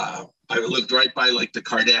 And I lived right by like the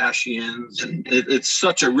Kardashians, and it's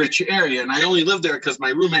such a rich area. And I only lived there because my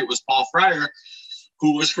roommate was Paul Fryer,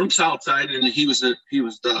 who was from Southside, and he was the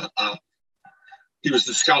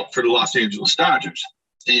scout for the Los Angeles Dodgers,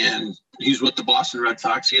 and he's with the Boston Red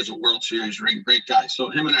Sox. He has a World Series ring, great guy. So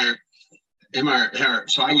him and I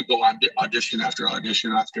So I would go on audition after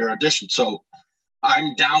audition after audition. So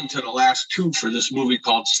I'm down to the last two for this movie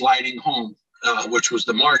called Sliding Home, which was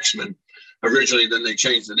The Marksman originally. Then they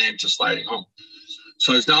changed the name to Sliding Home.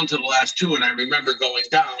 So I was down to the last two, and I remember going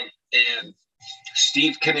down, and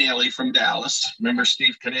Steve Canale from Dallas. Remember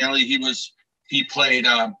Steve Canale? He played.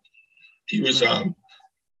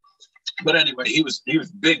 But anyway, he was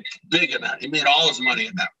big in that. He made all his money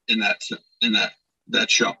in that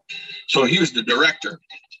show. So he was the director.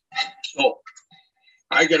 So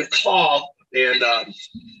I get a call, and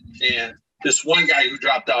this one guy who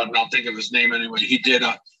dropped out, and I'll think of his name anyway. He did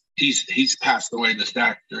he's passed away, this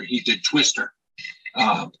actor. He did Twister.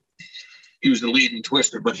 He was the lead in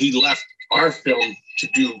Twister, but he left our film to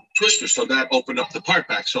do Twister, so that opened up the part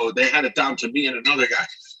back. So they had it down to me and another guy.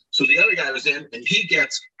 So the other guy was in, and he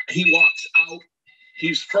walks out.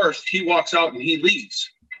 He's first. He walks out and he leaves.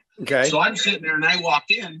 Okay. So I'm sitting there and I walk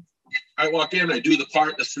in, I do the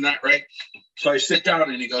part, this and that, right? So I sit down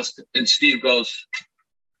and Steve goes,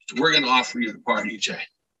 "We're going to offer you the part, EJ."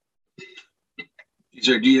 He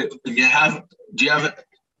said, do you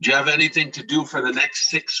have anything to do for the next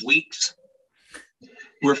 6 weeks?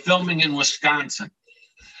 We're filming in Wisconsin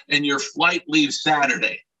and your flight leaves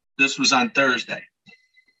Saturday. This was on Thursday.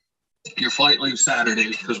 Your flight leaves Saturday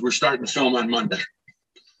because we're starting to film on Monday.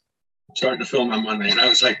 And I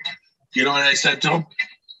was like, you know what I said to him?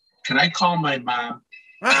 Can I call my mom?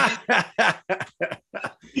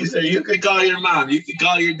 He said, you could call your mom. You could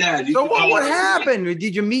call your dad. So what happened?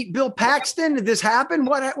 Did you meet Bill Paxton? Did this happen?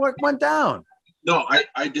 What went down? No,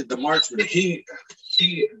 I did The Marksman.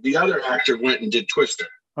 The other actor went and did Twister.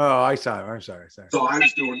 Oh, I'm sorry. So I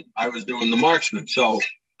was doing The Marksman. So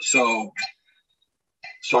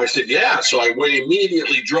I said, yeah. So I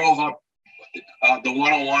immediately drove up the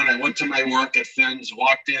 101. I went to my work at Finn's,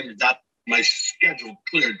 walked in, and got my schedule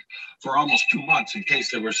cleared for almost 2 months in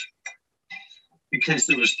case there was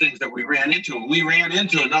things that we ran into. And we ran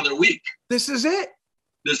into another week. This is it.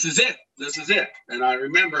 And I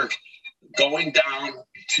remember going down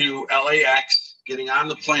to LAX, getting on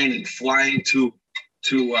the plane and flying to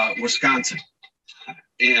Wisconsin.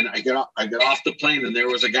 And I get off the plane, and there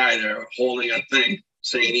was a guy there holding a thing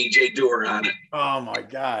saying EJ Dewar on it. Oh my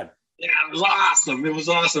God. Yeah, it was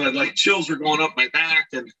awesome. I'd like chills were going up my back.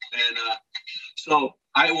 And so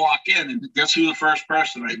I walk in, and guess who the first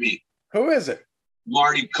person I meet? Who is it?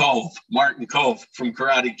 Martin Kove from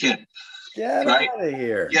Karate Kid. Get right? out of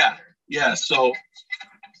here. Yeah. So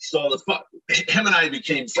him and I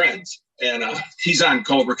became friends, and he's on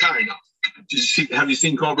Cobra Kai now. Have you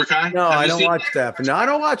seen Cobra Kai? No, I don't watch that. No, I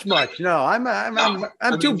don't watch much. No,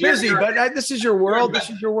 I'm too busy. But this is your world. This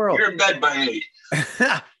is your world. You're in bed by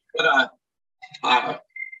 8. But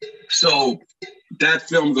so that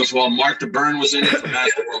film goes well. Martha Byrne was in it from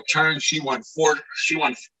As the World Turns. She won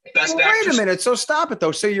Best Actress. Wait a minute. So stop it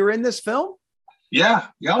though. So you're in this film? Yeah.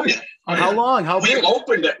 Oh yeah. How long? How big? We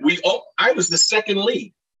opened it. I was the second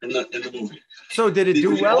lead in the movie. So did it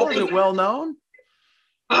do well? Was it well known?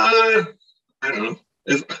 I don't know.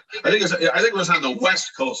 I think it was on the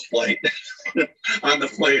West Coast flight. On the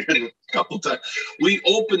flight a couple times. We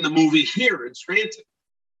opened the movie here in Scranton.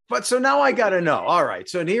 But so now I got to know. All right.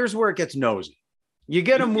 So here's where it gets nosy. You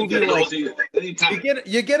get a movie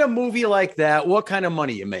you get a movie like that. What kind of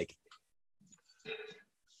money you make?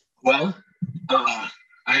 Well, I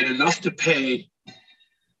had enough to pay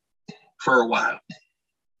for a while.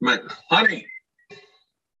 Honey.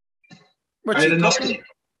 I had enough to,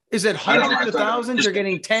 is it hundreds of thousands? You're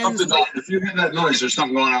getting tens. If you hear that noise, there's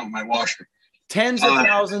something going on with my washer. Tens of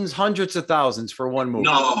thousands, hundreds of thousands for one movie.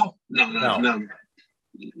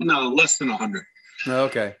 No, less than 100.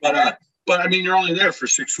 Okay. But I mean, you're only there for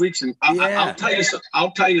 6 weeks, and I'll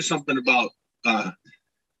tell you something about.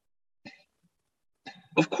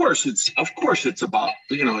 Of course, it's about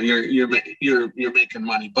you're making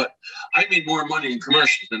money, but I made more money in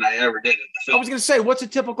commercials than I ever did in the film. I was going to say, what's a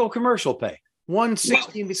typical commercial pay? 1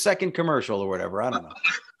 60-second commercial or whatever. I don't know.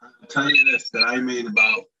 I'll tell you this: that I made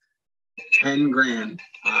about 10 grand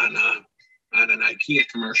on an IKEA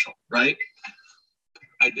commercial, right?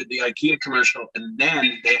 I did the IKEA commercial, and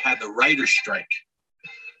then they had the writer's strike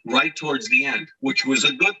right towards the end, which was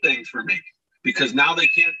a good thing for me because now they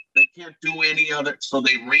can't do any other. So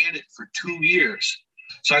they ran it for 2 years.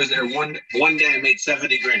 So I was there one day. I made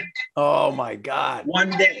 70 grand. Oh my God!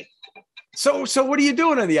 One day. So what are you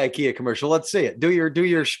doing in the IKEA commercial? Let's see it. Do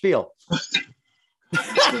your spiel.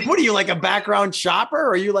 What are you, like a background shopper,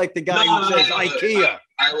 or are you like the guy who says IKEA?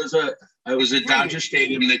 I was at Dodger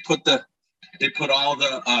Stadium. They put all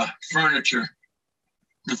the furniture.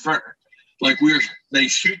 like they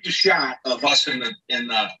shoot the shot of us in the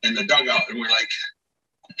dugout, and we're like,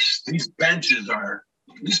 these benches are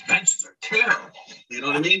terrible. You know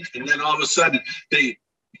what I mean? And then all of a sudden they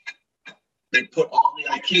put all the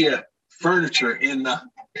IKEA furniture in the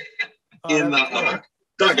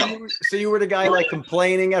dugout. So you were the guy like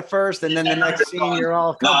complaining at first, and then the next scene you're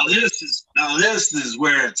all this is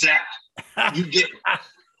where it's at. You get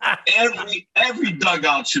every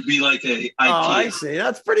dugout should be like a IKEA. Oh, I see.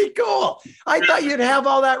 That's pretty cool. I thought you'd have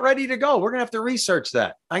all that ready to go. We're gonna have to research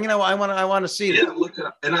that. I want to see that. Yeah, look it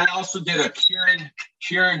up. And I also did a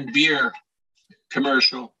Kirin beer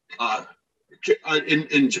commercial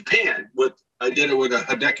in Japan. I did it with a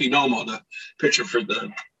Hideki Nomo, the pitcher for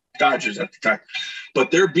the Dodgers at the time. But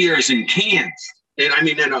their beer is in cans, and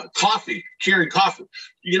coffee, Kirin coffee.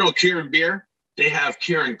 You know, Kirin beer. They have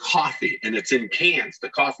Kirin coffee, and it's in cans. The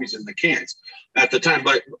coffee's in the cans at the time,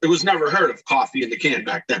 but it was never heard of coffee in the can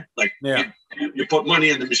back then. Like, you put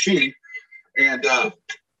money in the machine, and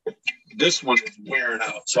this one is wearing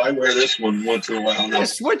out. So I wear this one once in a while now. You're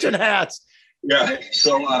switching hats. Yeah.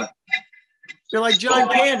 So you're like John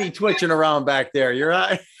Candy twitching around back there. You're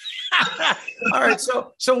right. All right.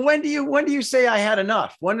 So when do you say I had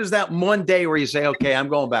enough? When is that one day where you say, okay, I'm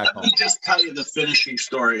going back home? Let me just tell you the finishing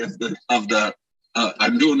story of the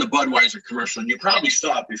I'm doing the Budweiser commercial, and you probably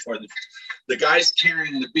saw it before. The guy's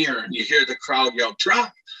carrying the beer, and you hear the crowd yell,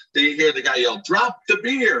 drop. Then you hear the guy yell, drop the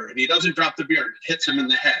beer. And he doesn't drop the beer. It hits him in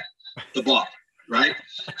the head, the ball, right?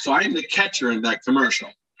 So I'm the catcher in that commercial,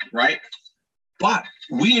 right? But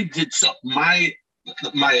we did my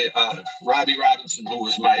Robbie Robinson, who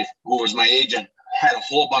was my agent, had a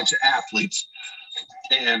whole bunch of athletes,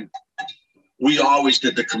 and we always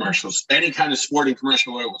did the commercials. Any kind of sporting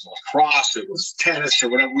commercial, whether it was lacrosse, it was tennis, or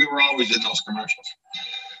whatever, we were always in those commercials.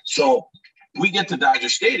 So we get to Dodger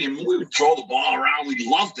Stadium, and we would throw the ball around. We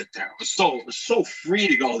loved it there. It was so free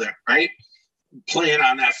to go there, right? Playing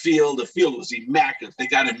on that field, the field was immaculate. They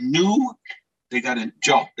got a new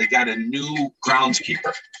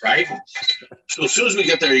groundskeeper, right? So as soon as we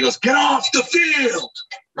get there, he goes, get off the field,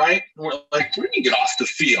 right? And we're like, where do you get off the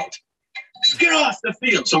field? Just get off the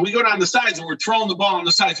field. So we go down the sides, and we're throwing the ball on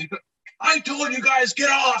the sides. I told you guys, get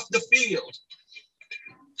off the field.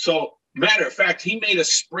 So matter of fact, he made us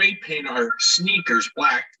spray paint our sneakers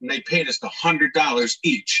black, and they paid us $100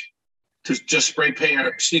 each to just spray paint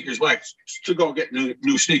our sneakers black to go get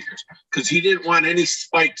new sneakers, because he didn't want any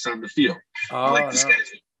spikes on the field. This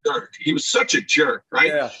guy's a jerk. He was such a jerk, right?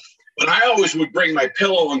 Yeah. But I always would bring my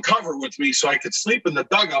pillow and cover with me so I could sleep in the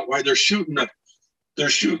dugout while they're shooting the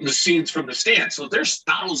scenes from the stands. So there's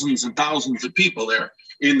thousands and thousands of people there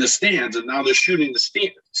in the stands, and now they're shooting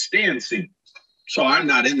the stand scene. So I'm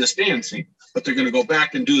not in the stand scene, but they're going to go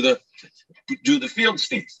back and do the field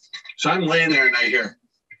scene. So I'm laying there, and I hear,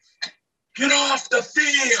 get off the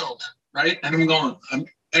field, right? And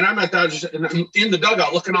I'm at Dodgers, and I'm in the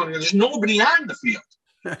dugout looking out, and there's nobody on the field,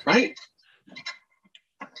 right?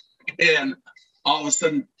 And all of a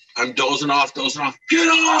sudden, I'm dozing off. Get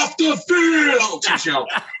off the field! You know,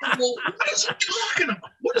 well, what is he talking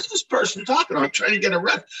about? What is this person talking about? I'm trying to get a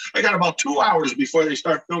rep. I got about 2 hours before they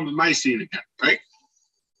start filming my scene again, right?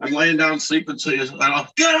 I'm laying down sleeping, so get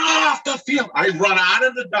off the field. I run out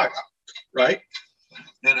of the dugout, right?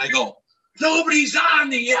 And I go, nobody's on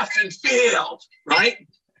the effing field, right?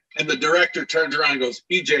 And the director turns around and goes,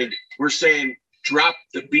 EJ, we're saying drop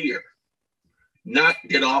the beer, not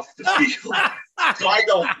get off the field. So I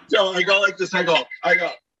go like this. I go,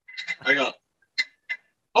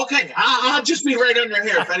 okay, I'll just be right under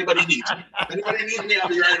here if anybody needs me. If anybody needs me, I'll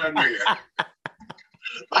be right under here.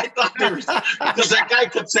 I thought because that guy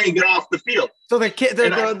kept saying get off the field. So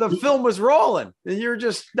the film was rolling, and you're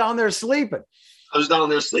just down there sleeping. I was down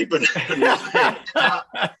there sleeping.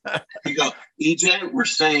 You go, EJ, we're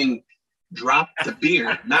saying drop the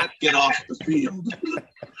beer, not get off the field.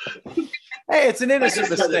 Hey, it's an innocent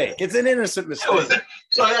mistake. It's an innocent mistake.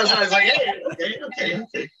 So I was like, hey,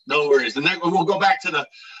 okay, no worries. And then we'll go back to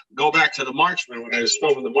the Marksman. When I was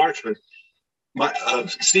filming the Marksman,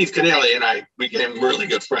 Steve Canale and I became really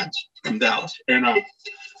good friends from Dallas, and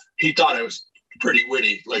he thought I was pretty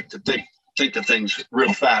witty, like to think of things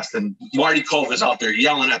real fast. And Marty Cove is out there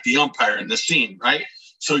yelling at the umpire in the scene, right?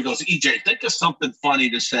 So he goes, EJ, think of something funny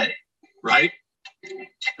to say, right?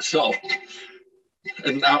 So,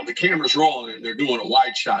 and now the camera's rolling and they're doing a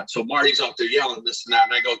wide shot. So Marty's out there yelling this and that.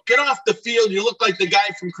 And I go, get off the field. You look like the guy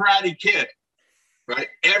from Karate Kid, right?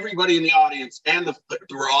 Everybody in the audience and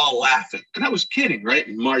we're all laughing. And I was kidding, right?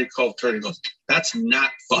 And Marty Cove turned and goes, that's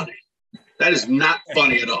not funny. That is not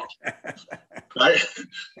funny at all. Right?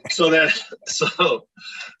 So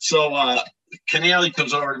Canale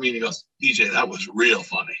comes over to me and he goes, EJ, that was real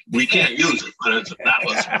funny. We can't use it, but that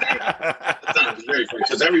was very funny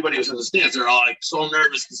because everybody was in the stands. They're all like so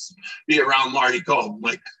nervous to be around Marty Cole. I'm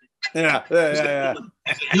like, yeah. He's a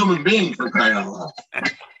human being, for crying out loud.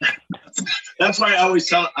 That's why I always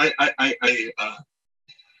tell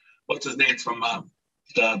what's his name from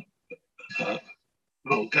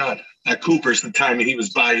at Cooper's the time he was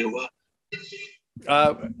by you.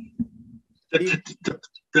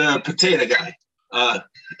 The potato guy.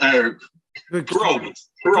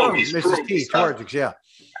 Pierogies. Mrs. T. George's, yeah.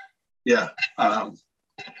 Yeah.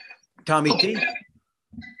 Tommy T.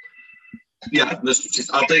 Yeah, Mr. T.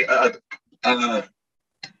 I'll take.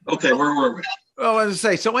 Okay, where were we? Oh, as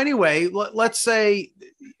I say, so anyway, let's say,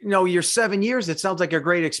 you're 7 years. It sounds like a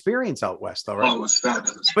great experience out west, though, right? Oh, it was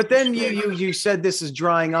fabulous. But then you said this is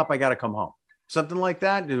drying up. I got to come home. Something like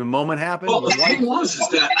that. Did a moment happen? Well, the thing was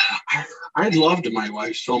that I loved my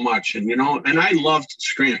wife so much, and I loved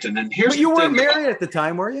Scranton. And here's but you weren't married at the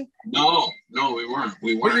time, were you? No, we weren't.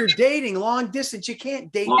 But you're dating long distance. You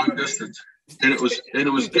can't date long distance, and it was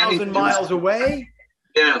getting 2,000 miles away.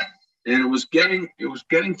 Yeah, and it was getting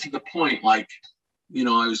to the point, like,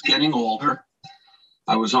 I was getting older.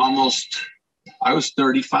 I was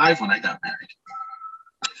 35 when I got married.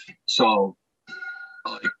 So,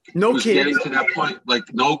 like, no kids. Getting to that point,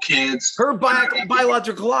 like, no kids. Her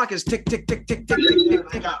biological clock is tick, tick, tick, tick, tick, tick,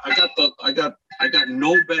 tick. I got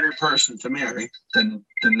no better person to marry than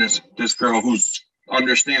this girl who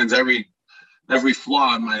understands every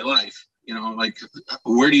flaw in my life. Like,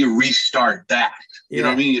 where do you restart that? You know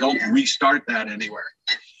what I mean? You don't restart that anywhere.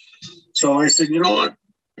 So I said, you know what?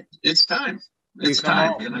 It's time. It's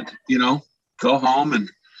time. Go home. And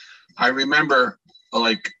I remember,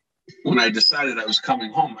 like, when I decided I was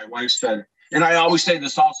coming home, my wife said, and I always say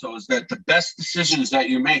this also, is that the best decisions that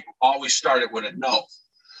you make always started with a no.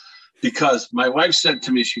 Because my wife said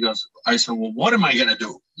to me, I said, well, what am I going to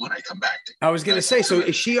do when I come back to you? I was going to say, so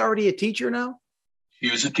is she already a teacher now? She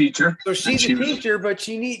was a teacher. So she's a teacher, but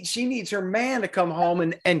she needs her man to come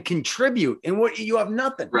home and contribute. And what, you have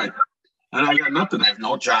nothing. Right. And I got nothing. I have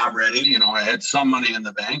no job ready. I had some money in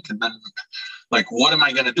the bank, and then, like, what am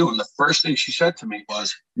I going to do? And the first thing she said to me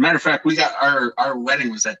was, matter of fact, we got our wedding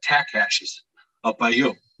was at Takash's up by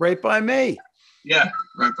you. Right by me. Yeah,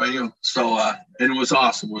 right by you. So, and it was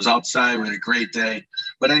awesome. It was outside. We had a great day.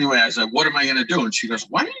 But anyway, I said, what am I going to do? And she goes,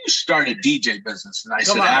 why don't you start a DJ business? And I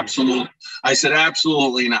said, absolutely. I said,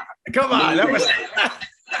 absolutely not. Come on. No way.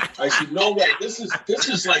 I said, no way. This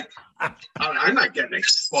is like, I'm not getting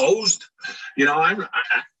exposed. I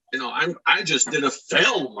just did a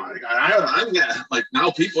film. I'm gonna, like, now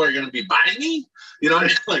people are going to be buying me.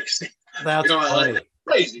 Like, that's like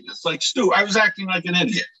crazy. It's like, Stu, I was acting like an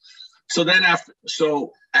idiot. So then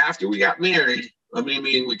after we got married,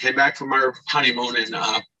 we came back from our honeymoon, and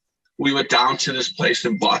we went down to this place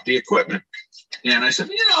and bought the equipment. And I said,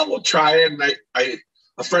 we'll try it. And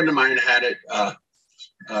a friend of mine had it.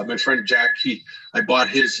 My friend Jack, I bought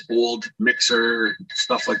his old mixer,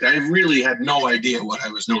 stuff like that. I really had no idea what I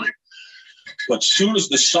was doing. But as soon as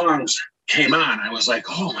the songs came on, I was like,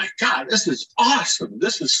 oh my God, this is awesome.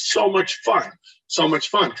 This is so much fun. So much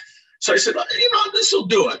fun. So I said, this will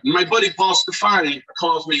do it. And my buddy Paul Stefani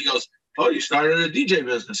calls me. He goes, oh, you started a DJ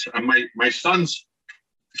business. And my son's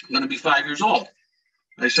going to be 5 years old.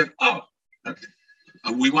 I said, oh,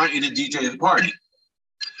 we want you to DJ the party.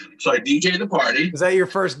 So I DJ the party. Was that your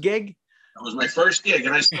first gig? That was my first gig,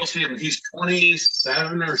 and I still see him. He's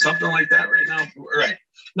 27 or something like that right now. Right?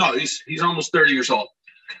 No, he's almost 30 years old.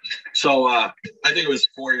 So I think it was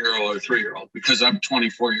 4-year-old or 3-year-old, because I'm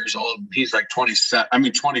 24 years old. And he's like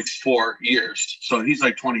 24 years. So he's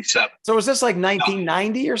like 27. So is this like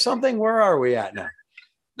 1990 or something? Where are we at now?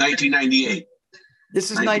 1998.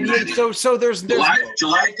 This is 98. So there's July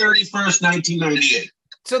 31st, 1998.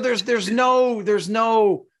 So there's no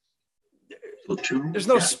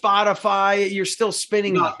Spotify. You're still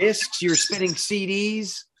spinning discs. You're spinning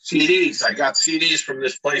CDs. CDs. I got CDs from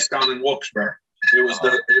this place down in Wilkes-Barre. It was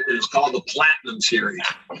called the Platinum Series.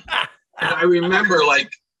 And I remember,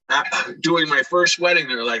 like, doing my first wedding,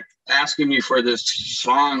 they're like asking me for this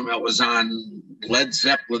song that was on Led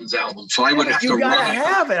Zeppelin's album. So I would have to run. You gotta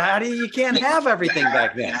have it. You can't have everything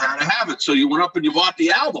back then. You had to have it. So you went up and you bought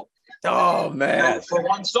the album. Oh man! For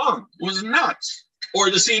one song. It was nuts. Or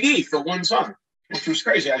the CD for one song, which was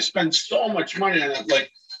crazy. I spent so much money on it.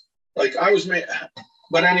 Like I was made.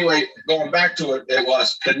 But anyway, going back to it, it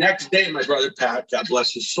was the next day. My brother Pat, God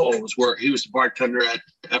bless his soul, was where he was the bartender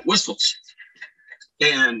at Whistles,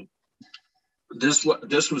 and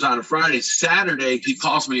this was on a Friday. Saturday, he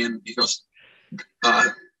calls me and he goes,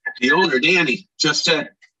 the owner, Danny, just said,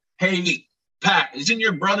 "Hey, Pat, isn't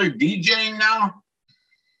your brother DJing now?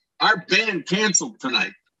 Our band canceled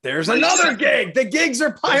tonight." There's another gig. The gigs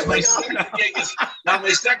are piling up. Now my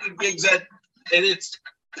second gig's and it's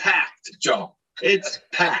packed, Joe. It's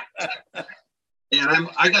packed. And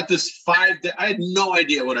I got this I had no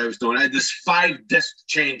idea what I was doing. I had this 5-disc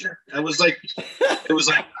changer. I was like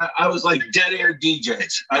dead air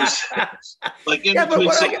DJs. I was like in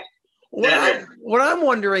between. What I'm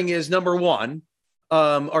wondering is, number one,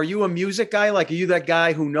 are you a music guy? Like, are you that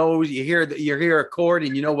guy who knows you hear a chord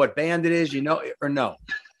and you know what band it is, or no?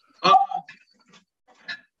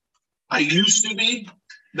 I used to be.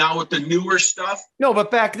 Now with the newer stuff. No, but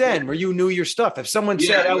back then, where you knew your stuff. If someone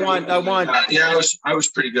said, I want. I was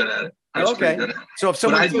pretty good at it. Okay. So if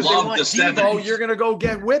someone says they want Devo, you're gonna go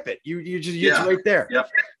Whip It. It's right there. Yep.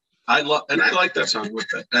 I like that song, Whip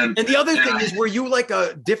It. And the other thing is, were you like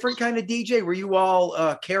a different kind of DJ? Were you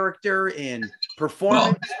all character and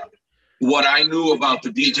performance? Well, what I knew about the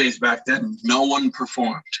DJs back then, no one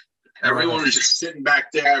performed. Everyone was just sitting back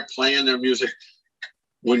there playing their music.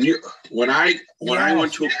 When I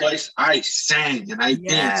went to a place, I sang and I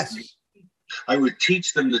danced. I would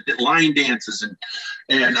teach them the line dances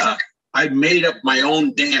and I made up my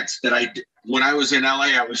own dance that I did. When I was in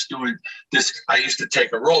LA, I was doing this. I used to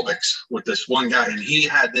take aerobics with this one guy, and he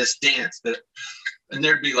had this dance and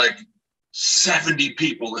there'd be like 70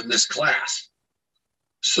 people in this class.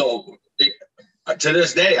 So to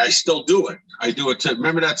this day, I still do it. I do it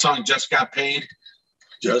remember that song, Just Got Paid?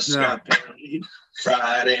 Got paid.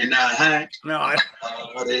 Friday night. No,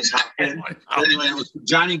 Anyway, it was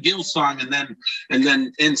Johnny Gill's song, and then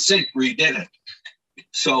NSYNC redid it.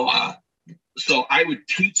 So I would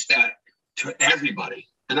teach that to everybody,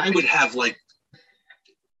 and I would have like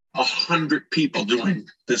 100 people doing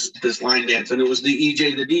this line dance, and it was the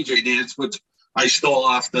EJ the DJ dance, which I stole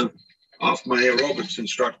off my aerobics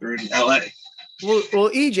instructor in LA. Well,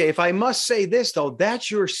 EJ, if I must say this though,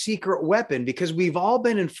 that's your secret weapon, because we've all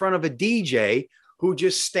been in front of a DJ who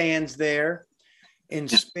just stands there and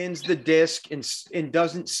spins the disc and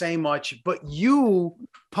doesn't say much, but you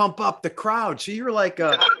pump up the crowd. So you're like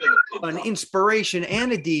an inspiration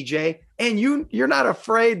and a DJ, and you're not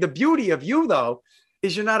afraid. The beauty of you though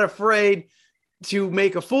is you're not afraid to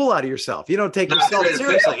make a fool out of yourself. You don't take yourself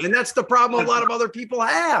seriously, and that's the problem a lot of other people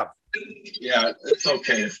have. Yeah, it's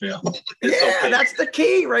okay to fail. Okay. That's the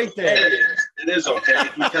key right there. It is okay,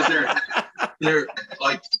 because they're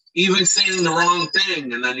like even saying the wrong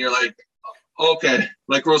thing, and then you're like, okay,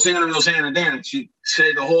 like Rosanna Dan, she'd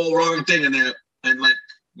say the whole wrong thing, and like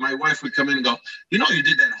my wife would come in and go, you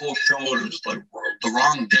did that whole show and it was like the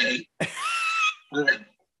wrong day. Like,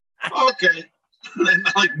 okay. And then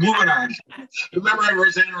like moving on. Remember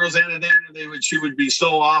Rosanna Dan, she would be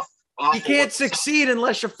so off. You can't succeed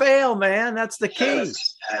unless you fail, man. That's the key.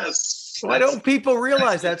 Yes. Why don't people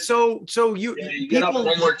realize that? So you get up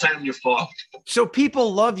one more time, you fall. So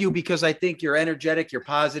people love you because I think you're energetic, you're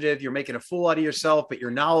positive, you're making a fool out of yourself, but you're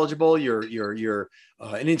knowledgeable, you're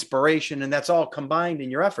an inspiration, and that's all combined in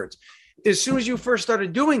your efforts. As soon as you first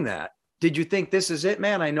started doing that, did you think this is it,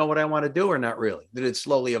 man? I know what I want to do, or not really? Did it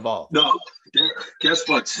slowly evolve? No. Guess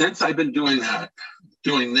what? Since I've been doing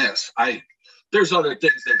this, there's other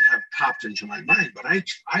things that have popped into my mind, but I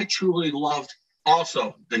truly loved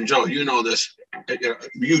also, and Joe, you know this,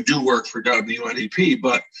 you do work for WNEP,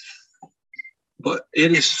 but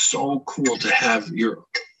it is so cool to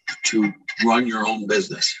run your own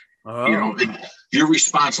business. Oh. You're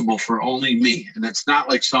responsible for only me, and it's not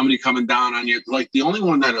like somebody coming down on you. Like the only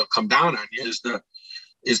one that'll come down on you is the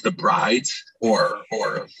brides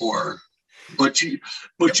but you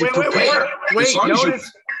prepare. Wait,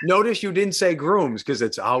 notice you didn't say grooms, because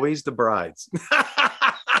it's always the brides.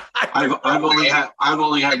 I've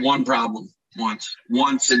only had one problem once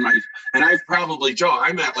in my, and I've probably, Joe,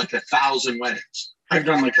 I'm at like 1,000 weddings. I've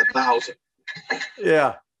done like 1,000.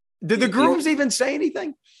 Yeah. Did the grooms even say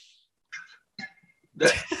anything?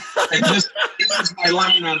 This is my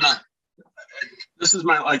line on I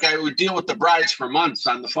would deal with the brides for months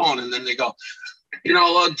on the phone, and then they go,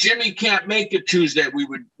 Jimmy can't make it Tuesday. We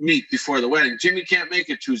would meet before the wedding. Jimmy can't make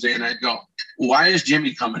it Tuesday. And I'd go, why is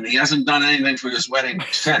Jimmy coming? He hasn't done anything for this wedding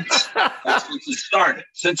since he started.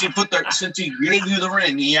 Since he gave you the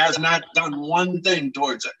ring, he has not done one thing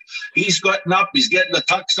towards it. He's gotten up. He's getting the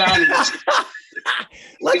tux on.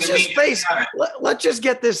 Let's just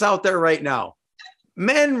get this out there right now.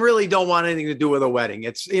 Men really don't want anything to do with a wedding.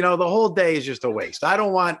 It's, the whole day is just a waste. I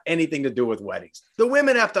don't want anything to do with weddings. The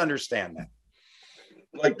women have to understand that.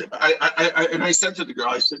 Like I said to the girl,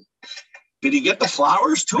 I said, did he get the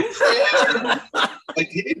flowers too? Like,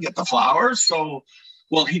 he didn't get the flowers. So,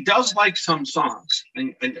 well, he does like some songs.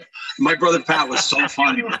 And my brother Pat was so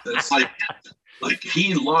funny with this. Like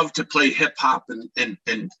he loved to play hip hop and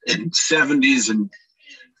 70s and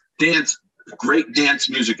dance, great dance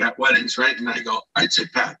music at weddings, right? And I'd say,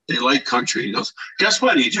 Pat, they like country. He goes, guess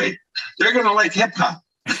what, EJ? They're going to like hip hop.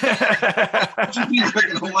 They're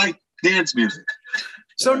going to like dance music.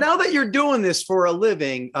 So now that you're doing this for a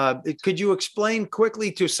living, could you explain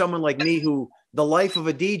quickly to someone like me who the life of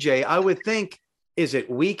a DJ, I would think, is it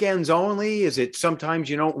weekends only? Is it sometimes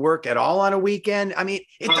you don't work at all on a weekend? I mean,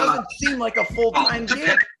 it doesn't seem like a full-time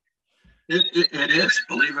gig. It is,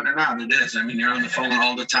 believe it or not, it is. I mean, you're on the phone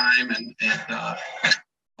all the time,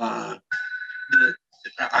 I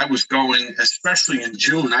was going, especially in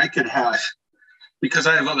June, I could have, because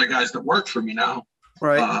I have other guys that work for me now.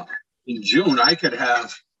 Right. In June, I could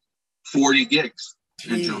have 40 gigs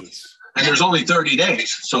in June. And there's only 30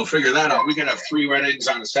 days. So figure that out. We could have 3 weddings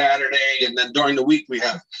on a Saturday. And then during the week, we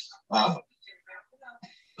have,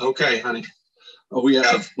 okay, honey, we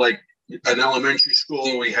have like an elementary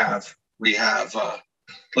school. We have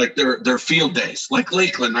like their field days, like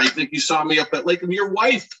Lakeland. I think you saw me up at Lakeland. Your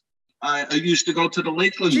wife, I used to go to the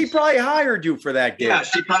Lakeland. She probably hired you for that gig. Yeah,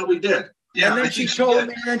 she probably did. Yeah, and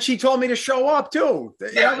then she told me to show up too.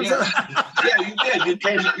 Yeah, you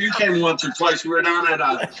did. You came once or twice. We were down at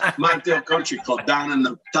Montvale Country Club down in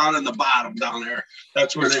the bottom down there.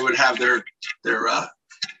 That's where they would have their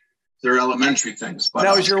elementary things. But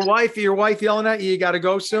now, is your wife yelling at you? You got to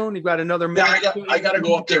go soon. You got another minute. Yeah, I got to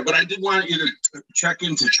go up there. But I did want you to check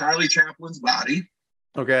into Charlie Chaplin's Body.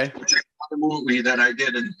 Okay. Which is another movie that I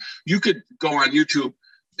did, and you could go on YouTube,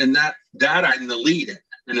 and that I'm the lead in.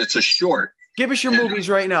 And it's a short. Give us your movies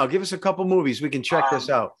right now. Give us a couple movies. We can check this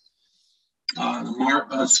out.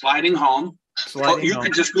 Sliding Home. You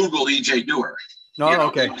can just Google EJ Dewar. Oh,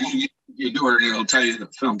 okay. EJ Dewar, and it'll tell you the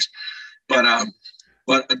films. But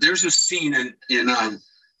there's a scene in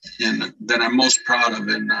that I'm most proud of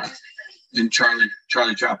in Charlie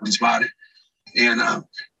Chaplin's Body, and I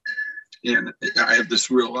have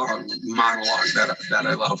this real long monologue that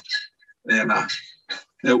I loved, and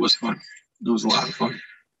it was fun. It was a lot of fun.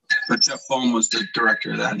 But Jeff Foam was the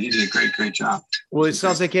director of that, and he did a great job. Well, it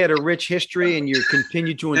sounds like you had a rich history, and you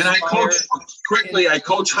continued to inspire. And I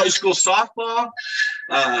coach high school softball.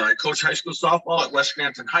 I coach high school softball at West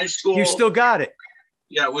Scranton High School. You still got it?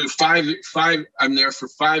 Yeah, we five. I'm there for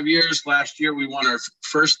 5 years. Last year, we won our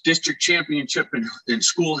first district championship in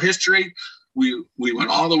school history. We went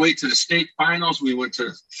all the way to the state finals. We went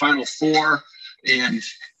to Final Four, and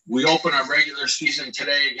we open our regular season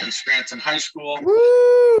today against Scranton High School.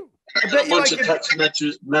 Woo! I got a bunch of text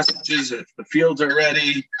messages if the fields are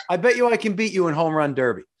ready. I bet you I can beat you in home run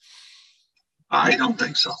derby. I don't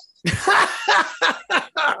think so.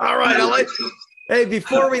 All right. Hey,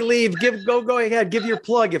 before we leave, go ahead. Give your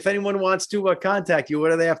plug. If anyone wants to contact you, what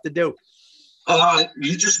do they have to do?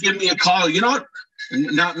 You just give me a call. You know what?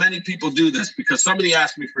 Not many people do this because somebody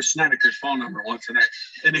asked me for Snedeker's phone number once,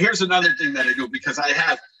 and here's another thing that I do because I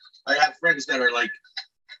have friends that are like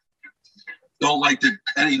don't like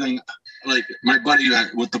anything. Like my buddy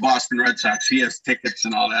with the Boston Red Sox, he has tickets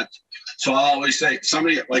and all that. So I'll always say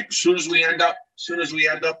somebody like as soon as we end up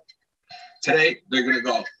today, they're gonna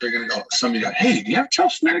go. Somebody go, hey, do you have Joe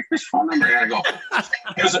Snedeker's phone number? And I go,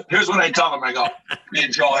 here's what I tell them. I go, me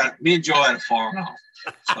and Joe had a falling out.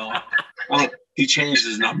 So he changed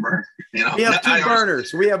his number. You know, we have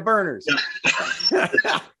burners. We have burners.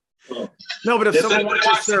 No, but if someone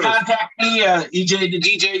wants to contact me, EJ the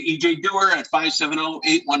DJ, EJ Dewar at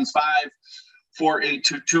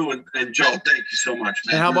 570-815-4822. And Joe, thank you so much,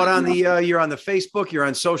 man. And how about on the you're on the Facebook, you're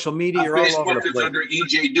on social media, you're Facebook all over the place. Under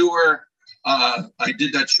EJ Dewar. I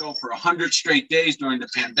did that show for 100 straight days during the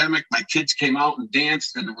pandemic. My kids came out and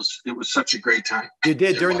danced, and it was such a great time. You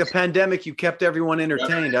did during the pandemic. You kept everyone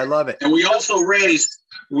entertained. I love it. And we also raised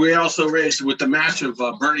with the match of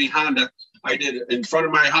Bernie Honda. I did in front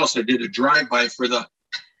of my house. I did a drive-by for the.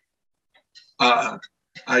 I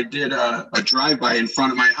did a drive-by in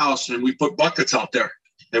front of my house, and we put buckets out there.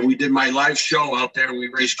 And we did my live show out there, and we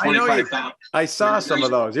raised $25,000. I saw some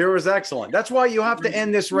of those. It was excellent. That's why you have to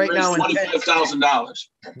end this right now. $25,000.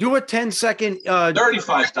 Do a 10-second.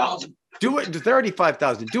 $35,000. Do it.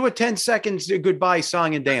 $35,000. Do a 10 seconds goodbye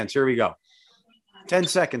song and dance. Here we go. 10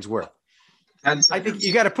 seconds worth. 10 seconds. I think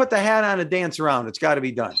you got to put the hat on and dance around. It's got to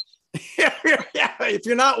be done. If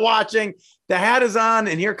you're not watching, the hat is on,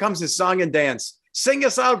 and here comes his song and dance. Sing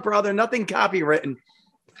us out, brother. Nothing copywritten.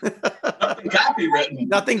 Nothing copywritten.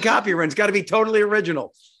 Nothing copywritten. It's got to be totally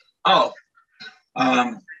original. Oh,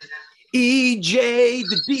 EJ,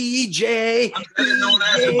 the DJ. I'm better known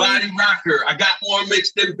as the body rocker. I got more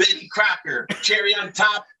mix than Betty Crocker. Cherry on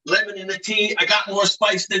top, lemon in the tea. I got more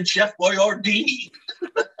spice than Chef Boyardee.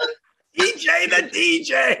 EJ, the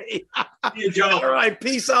DJ. See you, Joe. All right,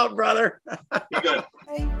 peace out, brother. Be good.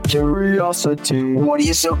 Curiosity. What are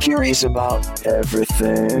you so curious about?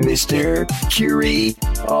 Everything, Mr. Curiosity.